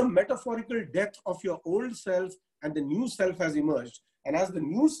means there is a metaphorical death of your old self and the new self has emerged. And as the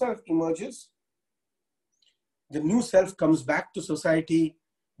new self emerges, the new self comes back to society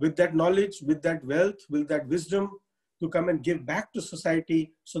with that knowledge, with that wealth, with that wisdom to come and give back to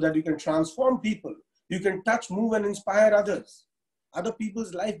society so that you can transform people. You can touch, move, and inspire others. Other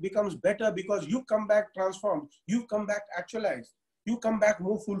people's life becomes better because you come back transformed. You come back actualized. You come back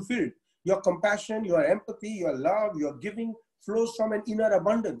more fulfilled. Your compassion, your empathy, your love, your giving flows from an inner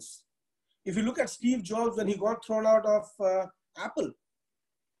abundance. If you look at Steve Jobs when he got thrown out of Apple,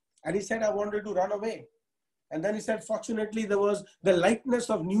 and he said, I wanted to run away. And then he said, fortunately, there was the lightness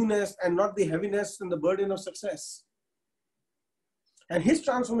of newness and not the heaviness and the burden of success. And his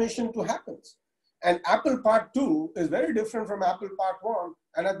transformation too happens. And Apple Part 2 is very different from Apple Part 1.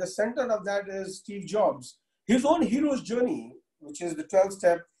 And at the center of that is Steve Jobs. His own hero's journey, which is the 12th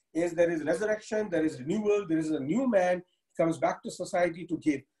step, is there is resurrection, there is renewal, there is a new man, comes back to society to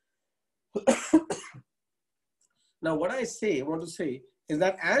give. Now, what I want to say is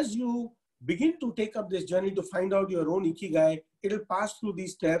that as you begin to take up this journey to find out your own ikigai, it'll pass through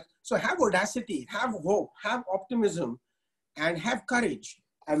these steps. So have audacity, have hope, have optimism, and have courage,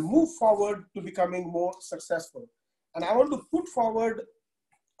 and move forward to becoming more successful. And I want to put forward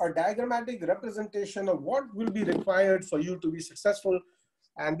a diagrammatic representation of what will be required for you to be successful.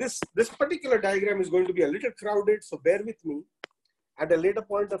 And this particular diagram is going to be a little crowded, so bear with me. At a later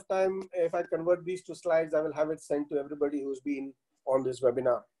point of time, if I convert these to slides, I will have it sent to everybody who's been on this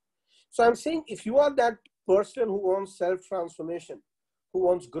webinar. So I'm saying if you are that person who wants self-transformation, who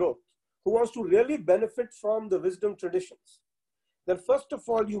wants growth, who wants to really benefit from the wisdom traditions, then first of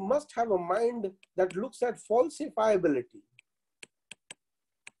all, you must have a mind that looks at falsifiability.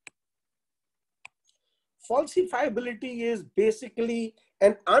 Falsifiability is basically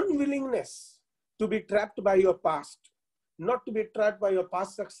an unwillingness to be trapped by your past, not to be trapped by your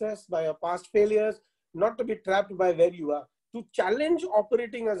past success, by your past failures, not to be trapped by where you are. to challenge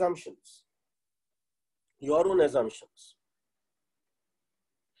operating assumptions, your own assumptions.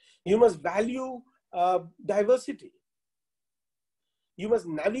 You must value diversity. You must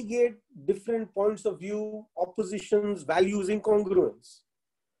navigate different points of view, oppositions, values, incongruence.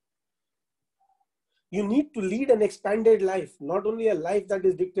 You need to lead an expanded life, not only a life that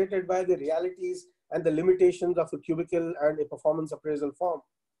is dictated by the realities and the limitations of a cubicle and a performance appraisal form.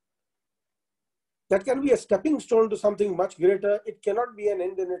 That can be a stepping stone to something much greater. It cannot be an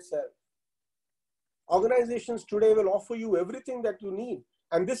end in itself. Organizations today will offer you everything that you need.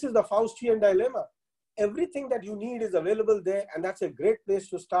 And this is the Faustian dilemma. Everything that you need is available there, and that's a great place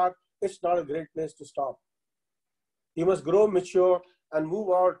to start. It's not a great place to stop. You must grow, mature, and move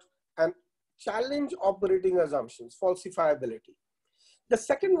out and challenge operating assumptions, falsifiability. The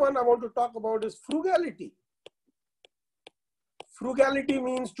second one I want to talk about is frugality. Frugality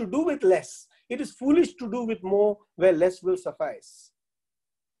means to do with less. It is foolish to do with more where less will suffice.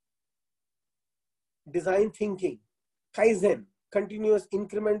 Design thinking, Kaizen, continuous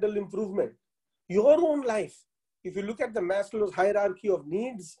incremental improvement. Your own life, if you look at the Maslow's hierarchy of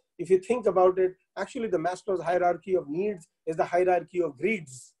needs, if you think about it, actually the Maslow's hierarchy of needs is the hierarchy of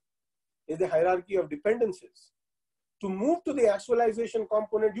greeds, is the hierarchy of dependencies. To move to the actualization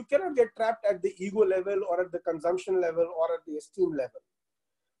component, you cannot get trapped at the ego level or at the consumption level or at the esteem level.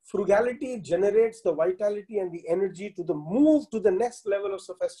 Frugality generates the vitality and the energy to the move to the next level of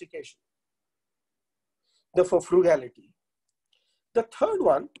sophistication. Therefore, frugality. The third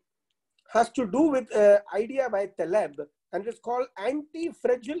one has to do with an idea by Taleb, and it's called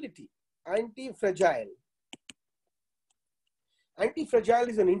anti-fragility, anti-fragile. Anti-fragile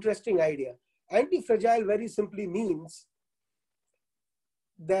is an interesting idea. Anti-fragile very simply means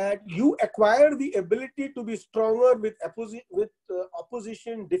that you acquire the ability to be stronger with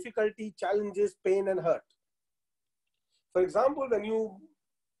opposition, difficulty, challenges, pain, and hurt. For example, when you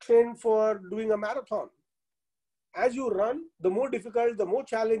train for doing a marathon, as you run, the more difficult, the more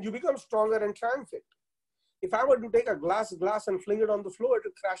challenge, you become stronger and triumphant. If I were to take a glass and fling it on the floor, it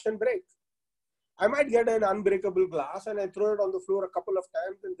will crash and break. I might get an unbreakable glass and I throw it on the floor a couple of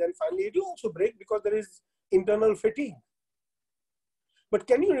times, and then finally it will also break because there is internal fatigue. But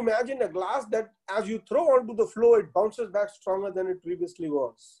can you imagine a glass that as you throw onto the floor, it bounces back stronger than it previously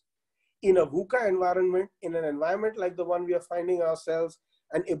was? In a VUCA environment, in an environment like the one we are finding ourselves,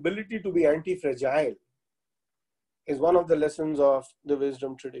 an ability to be anti-fragile is one of the lessons of the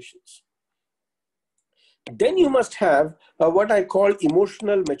wisdom traditions. Then you must have what I call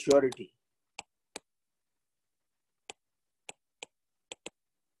emotional maturity.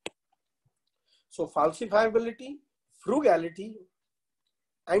 So falsifiability, frugality,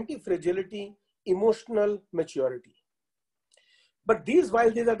 anti-fragility, emotional maturity. But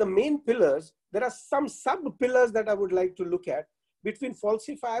while these are the main pillars, there are some sub-pillars that I would like to look at. Between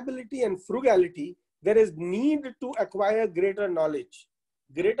falsifiability and frugality, there is need to acquire greater knowledge,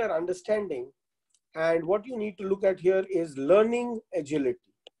 greater understanding. And what you need to look at here is learning agility.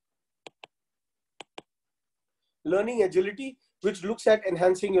 Learning agility, which looks at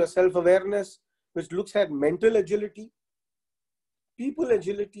enhancing your self-awareness, which looks at mental agility, people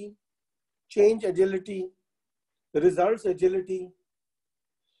agility, change agility, results agility,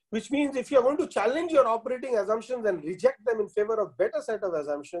 which means if you're going to challenge your operating assumptions and reject them in favor of better set of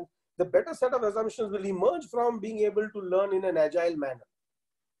assumptions, the better set of assumptions will emerge from being able to learn in an agile manner.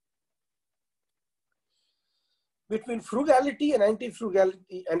 Between frugality and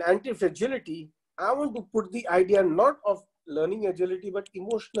anti-frugality and anti-fragility, I want to put the idea not of learning agility, but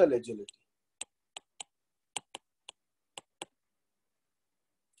emotional agility.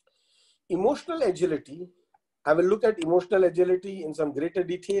 Emotional agility, I will look at emotional agility in some greater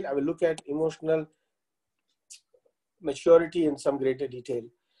detail. I will look at emotional maturity in some greater detail.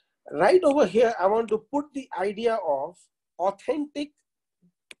 Right over here, I want to put the idea of authentic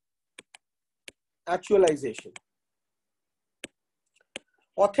actualization.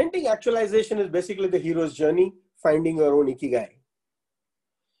 Authentic actualization is basically the hero's journey, finding your own ikigai.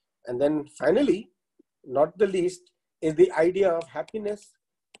 And then finally, not the least, is the idea of happiness.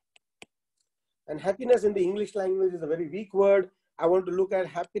 And happiness in the English language is a very weak word. I want to look at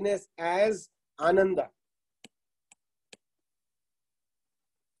happiness as ananda.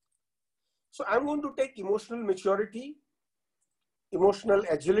 So I'm going to take emotional maturity, emotional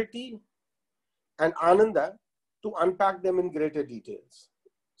agility, and ananda to unpack them in greater details.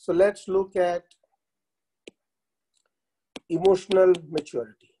 So let's look at emotional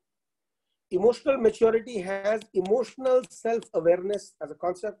maturity. Emotional maturity has emotional self-awareness as a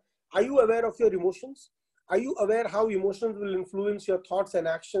concept. Are you aware of your emotions? Are you aware how emotions will influence your thoughts and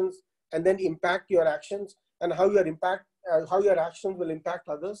actions and then impact your actions, and how your how your actions will impact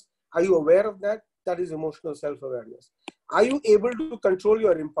others? Are you aware of that? That is emotional self-awareness. Are you able to control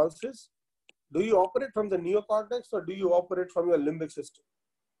your impulses? Do you operate from the neocortex or do you operate from your limbic system?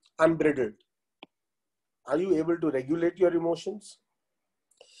 Unbridled. Are you able to regulate your emotions?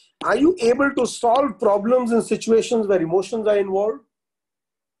 Are you able to solve problems in situations where emotions are involved?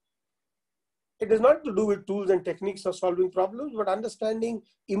 It is not to do with tools and techniques of solving problems, but understanding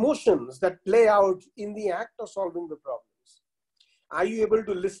emotions that play out in the act of solving the problems. Are you able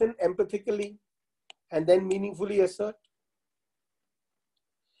to listen empathically and then meaningfully assert?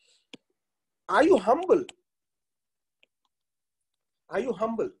 Are you humble? Are you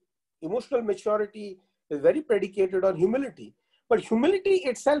humble? Emotional maturity is very predicated on humility. But humility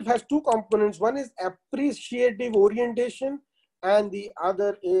itself has two components. One is appreciative orientation and the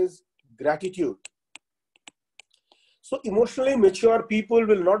other is gratitude. So emotionally mature people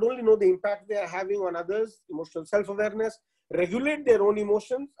will not only know the impact they are having on others, emotional self-awareness, regulate their own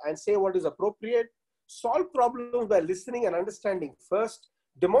emotions and say what is appropriate, solve problems by listening and understanding first,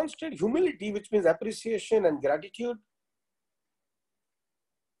 demonstrate humility, which means appreciation and gratitude,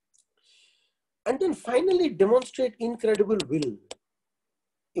 and then finally demonstrate incredible will.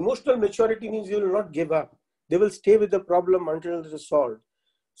 Emotional maturity means you will not give up. They will stay with the problem until it is solved.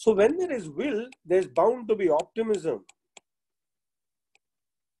 So when there is will, there's bound to be optimism.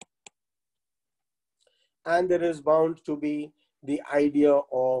 And there is bound to be the idea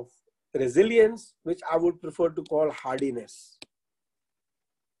of resilience, which I would prefer to call hardiness.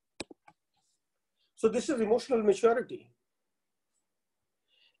 So this is emotional maturity.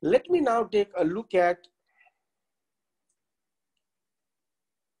 Let me now take a look at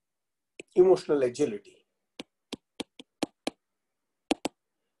emotional agility.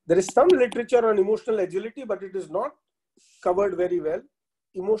 There is some literature on emotional agility, but it is not covered very well.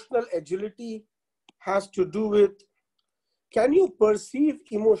 Emotional agility has to do with, can you perceive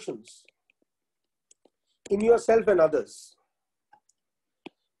emotions in yourself and others?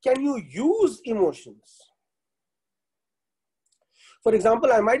 Can you use emotions? For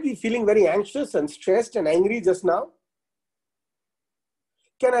example, I might be feeling very anxious and stressed and angry just now.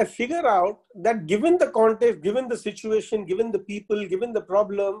 Can I figure out that given the context, given the situation, given the people, given the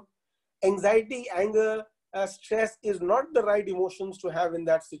problem, anxiety, anger, stress is not the right emotions to have in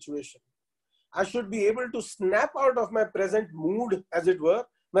that situation? I should be able to snap out of my present mood, as it were,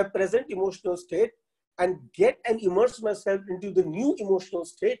 my present emotional state, and get and immerse myself into the new emotional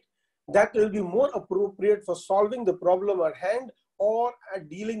state that will be more appropriate for solving the problem at hand or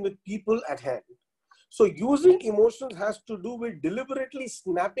dealing with people at hand. So using emotions has to do with deliberately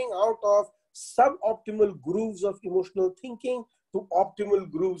snapping out of suboptimal grooves of emotional thinking to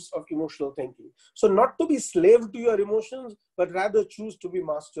optimal grooves of emotional thinking. So not to be slave to your emotions, but rather choose to be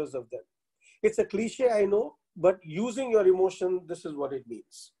masters of them. It's a cliche, I know, but using your emotion, this is what it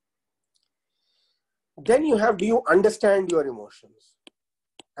means. Then you have, do you understand your emotions?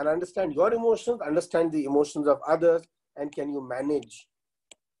 And understand your emotions, understand the emotions of others, and can you manage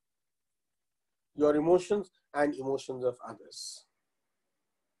your emotions and emotions of others?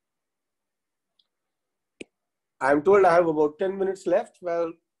 I'm told I have about 10 minutes left.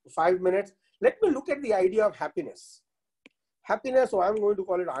 Well, 5 minutes. Let me look at the idea of happiness. Happiness, or I'm going to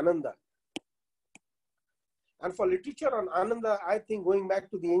call it Ananda. And for literature on Ananda, I think going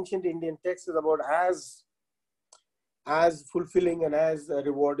back to the ancient Indian text is about as fulfilling and as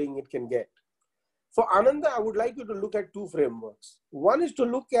rewarding it can get. For Ananda, I would like you to look at two frameworks. One is to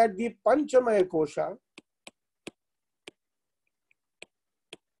look at the Panchamaya Kosha,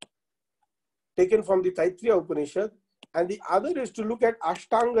 taken from the Taittiriya Upanishad, and the other is to look at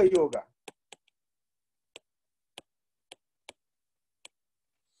Ashtanga Yoga.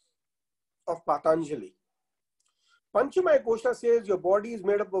 Of Patanjali. Panchamaya Kosha says your body is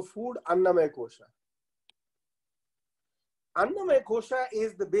made up of food, Annamaya Kosha. Annamaya Kosha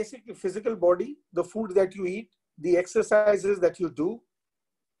is the basic physical body, the food that you eat, the exercises that you do,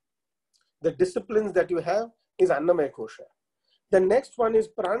 the disciplines that you have is Annamaya Kosha. The next one is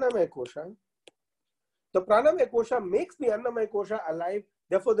Pranamaya Kosha. The Pranamaya Kosha makes the Annamaya Kosha alive,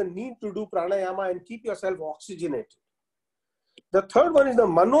 therefore the need to do pranayama and keep yourself oxygenated. The third one is the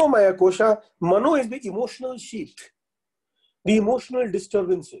Manomaya Kosha. Mano is the emotional sheath, the emotional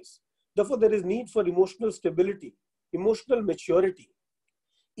disturbances. Therefore there is need for emotional stability, emotional maturity.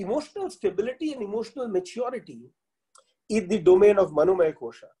 Emotional stability and emotional maturity is the domain of Manomaya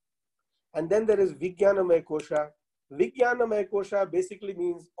Kosha. And then there is Vijnanamaya Kosha. Vijnanamaya Kosha basically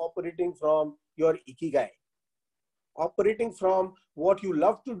means operating from your ikigai. Operating from what you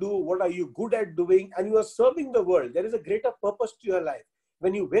love to do, what are you good at doing, and you are serving the world. There is a greater purpose to your life.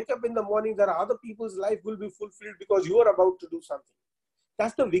 When you wake up in the morning, there are other people's life will be fulfilled because you are about to do something.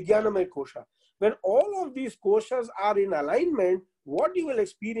 That's the Vijnanamaya Kosha. When all of these koshas are in alignment, what you will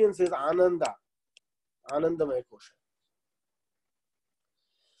experience is Ananda, Anandamaya Kosha.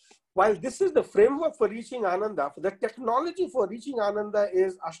 While this is the framework for reaching Ananda, the technology for reaching Ananda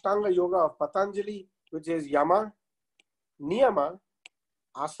is Ashtanga Yoga of Patanjali, which is Yama, Niyama,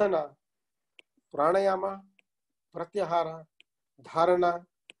 Asana, Pranayama, Pratyahara, Dharana,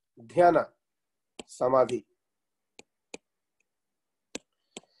 Dhyana, Samadhi.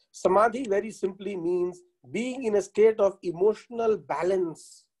 Samadhi very simply means being in a state of emotional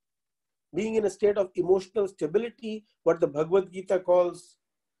balance, being in a state of emotional stability, what the Bhagavad Gita calls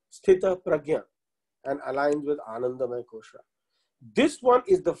Sthita Prajna, and aligns with Anandamaya Kosha. This one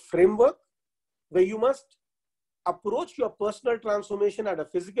is the framework where you must approach your personal transformation at a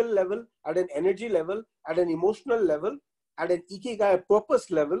physical level, at an energy level, at an emotional level, at an Ikigai purpose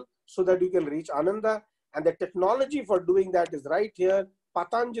level, so that you can reach Ananda. And the technology for doing that is right here,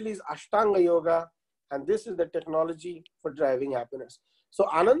 Patanjali's Ashtanga Yoga, and this is the technology for driving happiness. So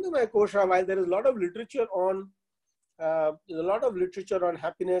Anandamaya Kosha, while there is a lot of literature on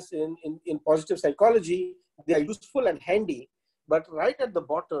happiness in positive psychology, they are useful and handy. But right at the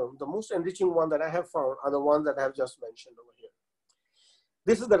bottom, the most enriching one that I have found are the ones that I have just mentioned over here.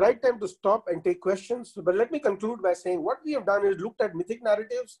 This is the right time to stop and take questions. But let me conclude by saying what we have done is looked at mythic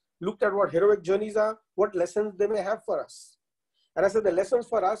narratives, looked at what heroic journeys are, what lessons they may have for us. And I said the lessons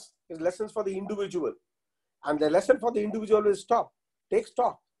for us is lessons for the individual. And the lesson for the individual is stop, take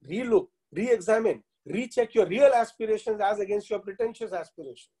stock, relook, re-examine, recheck your real aspirations as against your pretentious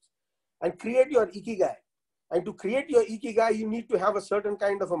aspirations, and create your Ikigai. And to create your Ikigai, you need to have a certain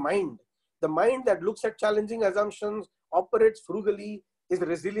kind of a mind. The mind that looks at challenging assumptions, operates frugally, is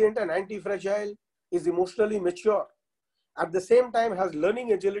resilient and anti-fragile, is emotionally mature. At the same time, has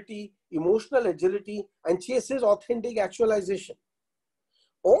learning agility, emotional agility, and chases authentic actualization.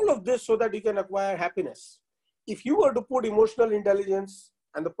 All of this so that you can acquire happiness. If you were to put emotional intelligence,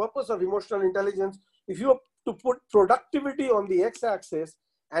 and the purpose of emotional intelligence, if you were to put productivity on the x-axis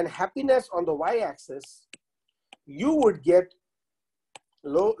and happiness on the y-axis, you would get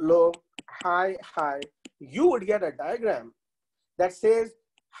low, low, high, high. You would get a diagram that says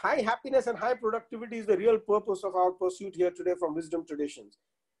high happiness and high productivity is the real purpose of our pursuit here today from Wisdom Traditions.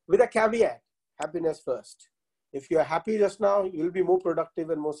 With a caveat, happiness first. If you are happy just now, you will be more productive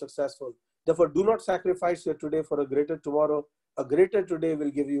and more successful. Therefore, do not sacrifice your today for a greater tomorrow. A greater today will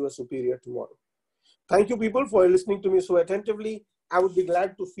give you a superior tomorrow. Thank you, people, for listening to me so attentively. I would be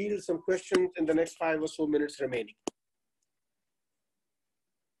glad to field some questions in the next 5 or so minutes remaining.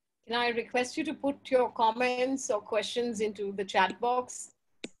 Can I request you to put your comments or questions into the chat box,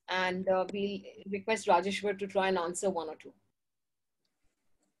 and we'll request Rajeshwar to try and answer one or two.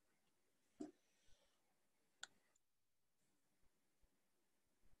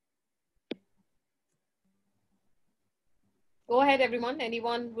 Go ahead, everyone.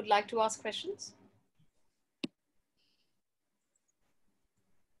 Anyone would like to ask questions?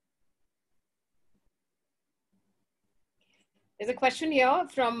 There's a question here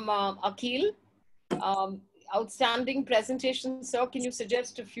from Akhil. Outstanding presentation, sir. Can you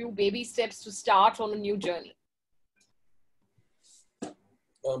suggest a few baby steps to start on a new journey?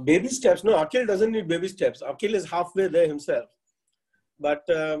 Baby steps? No, Akhil doesn't need baby steps. Akhil is halfway there himself. But,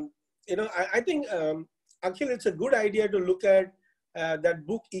 I think, Akhil, it's a good idea to look at that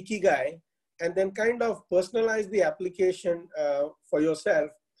book Ikigai and then kind of personalize the application for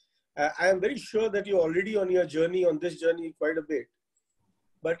yourself. I am very sure that you're already on your journey, on this journey quite a bit.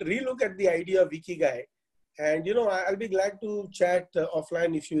 But relook at the idea of Ikigai. And, I'll be glad to chat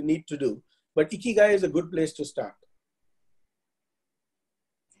offline if you need to do. But Ikigai is a good place to start.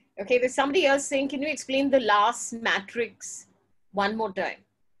 Okay, there's somebody else saying, can you explain the last matrix one more time?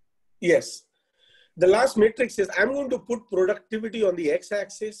 Yes. The last matrix is I'm going to put productivity on the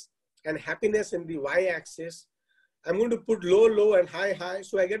x-axis and happiness in the y-axis. I'm going to put low, low, and high, high.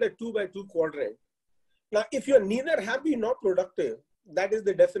 So I get a 2x2 quadrant. Now, if you're neither happy nor productive, that is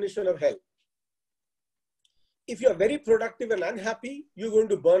the definition of hell. If you're very productive and unhappy, you're going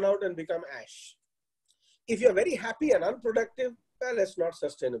to burn out and become ash. If you're very happy and unproductive, well, it's not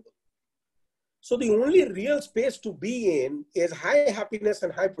sustainable. So the only real space to be in is high happiness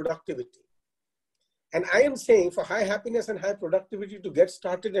and high productivity. And I am saying for high happiness and high productivity to get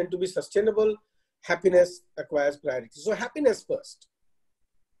started and to be sustainable, happiness acquires priority. So happiness first.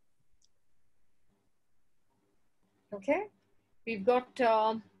 Okay. We've got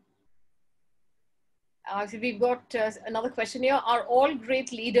another question here. Are all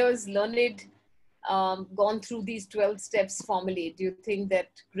great leaders learned gone through these 12 steps formally? Do you think that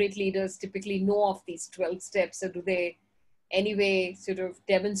great leaders typically know of these 12 steps, or do they anyway sort of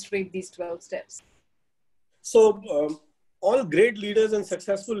demonstrate these 12 steps? So all great leaders and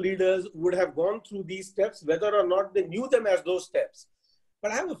successful leaders would have gone through these steps, whether or not they knew them as those steps.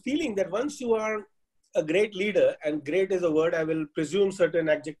 But I have a feeling that once you are a great leader, and great is a word, I will presume certain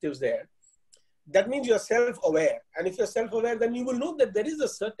adjectives there, that means you're self-aware. And if you're self-aware, then you will know that there is a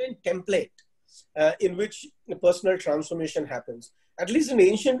certain template in which personal transformation happens. At least in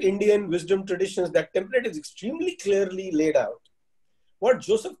ancient Indian wisdom traditions, that template is extremely clearly laid out. What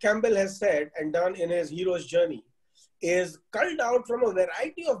Joseph Campbell has said and done in his hero's journey is culled out from a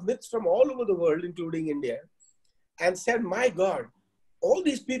variety of myths from all over the world, including India, and said, my God, all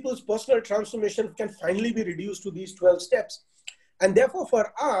these people's personal transformation can finally be reduced to these 12 steps. And therefore,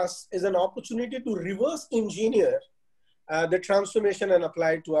 for us, is an opportunity to reverse engineer the transformation and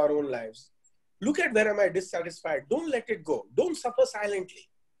apply it to our own lives. Look at where am I dissatisfied. Don't let it go. Don't suffer silently.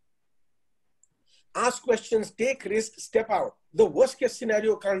 Ask questions, take risks, step out. The worst case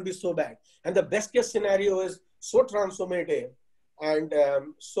scenario can't be so bad. And the best case scenario is so transformative. And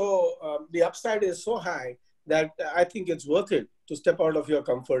the upside is so high that I think it's worth it to step out of your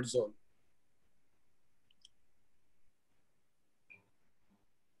comfort zone.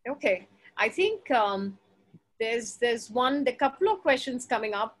 Okay. I think there's a couple of questions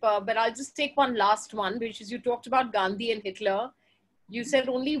coming up, but I'll just take one last one, which is you talked about Gandhi and Hitler. You said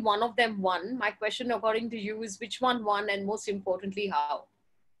only one of them won. My question, according to you, is which one won, and most importantly, how?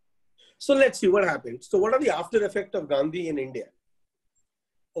 So let's see what happened. So what are the after effects of Gandhi in India?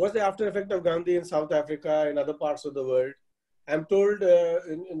 What's the after effect of Gandhi in South Africa and other parts of the world? I'm told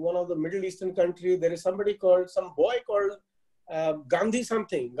in one of the Middle Eastern countries, there is some boy called Gandhi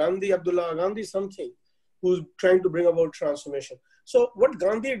something, Gandhi Abdullah, Gandhi something, who's trying to bring about transformation. So what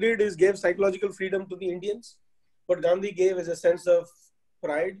Gandhi did is gave psychological freedom to the Indians. What Gandhi gave is a sense of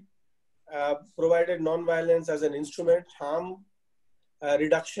pride, provided non-violence as an instrument, harm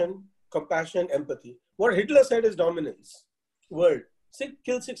reduction, compassion, empathy. What Hitler said is dominance. World,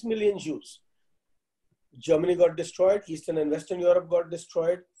 kill 6 million Jews. Germany got destroyed, Eastern and Western Europe got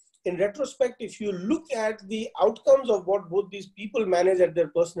destroyed. In retrospect, if you look at the outcomes of what both these people managed at their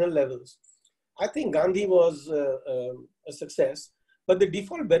personal levels, I think Gandhi was a success, but the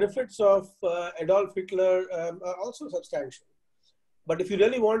default benefits of Adolf Hitler are also substantial. But if you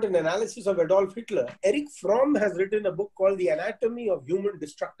really want an analysis of Adolf Hitler, Erich Fromm has written a book called The Anatomy of Human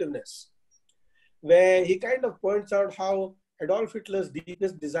Destructiveness, where he kind of points out how Adolf Hitler's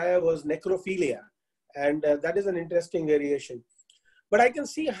deepest desire was necrophilia. And that is an interesting variation. But I can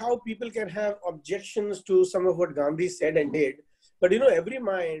see how people can have objections to some of what Gandhi said and did. But every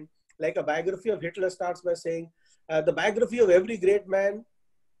mind, like a biography of Hitler starts by saying, the biography of every great man,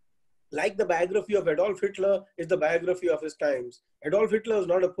 like the biography of Adolf Hitler, is the biography of his times. Adolf Hitler is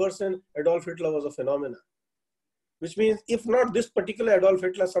not a person, Adolf Hitler was a phenomenon. Which means if not this particular Adolf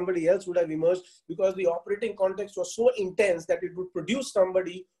Hitler, somebody else would have emerged, because the operating context was so intense that it would produce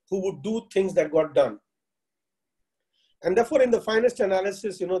somebody who would do things that got done. And therefore, in the finest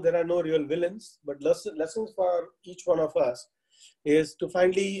analysis, there are no real villains, but lessons for each one of us is to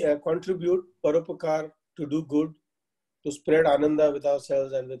finally contribute, paropakar, to do good, to spread ananda with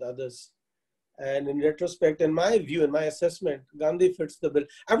ourselves and with others. And in retrospect, in my view, in my assessment, Gandhi fits the bill.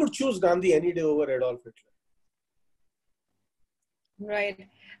 I would choose Gandhi any day over Adolf Hitler. Right.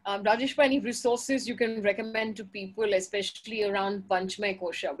 Rajeshwar, any resources you can recommend to people, especially around Panchamay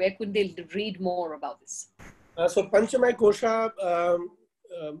Kosha? Where could they read more about this? So Panchamay Kosha,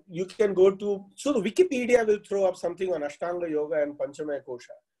 you can go to, so the Wikipedia will throw up something on Ashtanga Yoga and Panchamay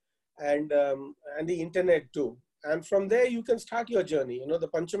Kosha, and the internet too. And from there, you can start your journey. The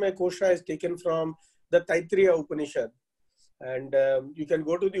Panchamay Kosha is taken from the Taittiriya Upanishad. And you can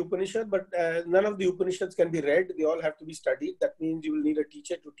go to the Upanishad, but none of the Upanishads can be read. They all have to be studied. That means you will need a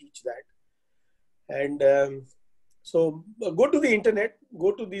teacher to teach that. And so go to the internet,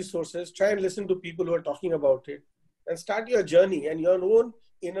 go to these sources, try and listen to people who are talking about it, and start your journey. And your own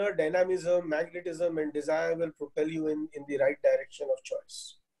inner dynamism, magnetism, and desire will propel you in the right direction of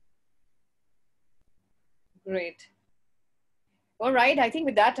choice. Great. All right. I think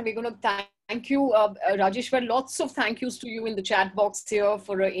with that, we're going to thank you, Rajeshwar. Lots of thank yous to you in the chat box here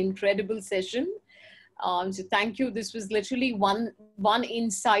for an incredible session. So thank you. This was literally one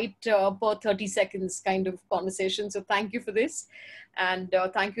insight per 30 seconds kind of conversation. So thank you for this. And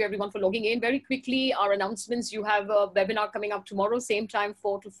thank you everyone for logging in. Very quickly, our announcements. You have a webinar coming up tomorrow, same time,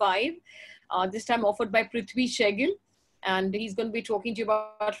 4 to 5. This time offered by Prithvi Shegil. And he's going to be talking to you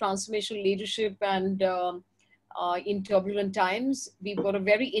about transformational leadership and in turbulent times. We've got a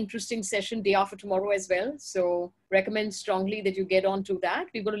very interesting session day after tomorrow as well. So recommend strongly that you get on to that.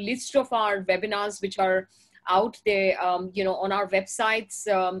 We've got a list of our webinars which are out there, on our websites.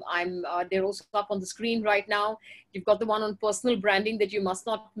 They're also up on the screen right now. You've got the one on personal branding that you must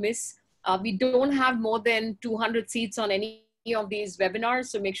not miss. We don't have more than 200 seats on any of these webinars,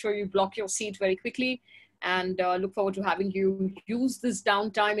 so make sure you block your seat very quickly, and look forward to having you use this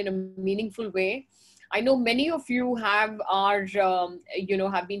downtime in a meaningful way. I know many of you have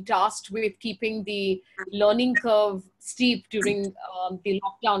been tasked with keeping the learning curve steep during the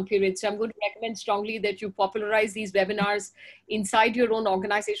lockdown period. So I'm going to recommend strongly that you popularize these webinars inside your own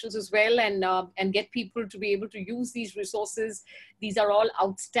organizations as well, and get people to be able to use these resources. These are all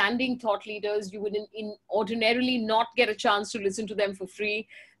outstanding thought leaders. You would ordinarily not get a chance to listen to them for free.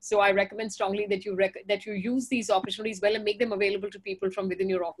 So I recommend strongly that you use these opportunities well and make them available to people from within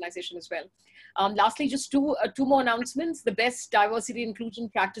your organization as well. Lastly, just two more announcements. The best diversity inclusion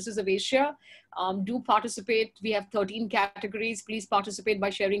practices of Asia. Do participate. We have 13 categories. Please participate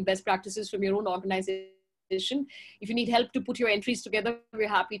by sharing best practices from your own organization. If you need help to put your entries together, we're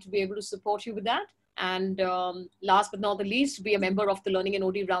happy to be able to support you with that. And last but not the least, be a member of the Learning and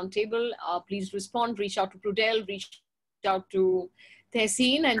OD Roundtable. Please respond, reach out to Prudel, reach out to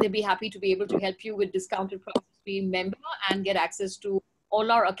Tehseen, and they'll be happy to be able to help you with discounted prices to be a member and get access to all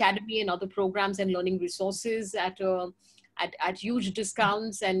our academy and other programs and learning resources at huge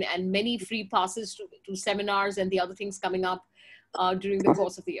discounts, and many free passes to seminars and the other things coming up during the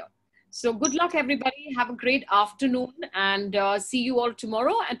course of the year. So good luck, everybody. Have a great afternoon, and see you all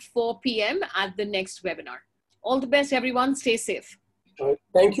tomorrow at 4 p.m. at the next webinar. All the best, everyone. Stay safe.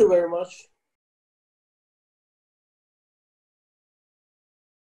 Thank you very much.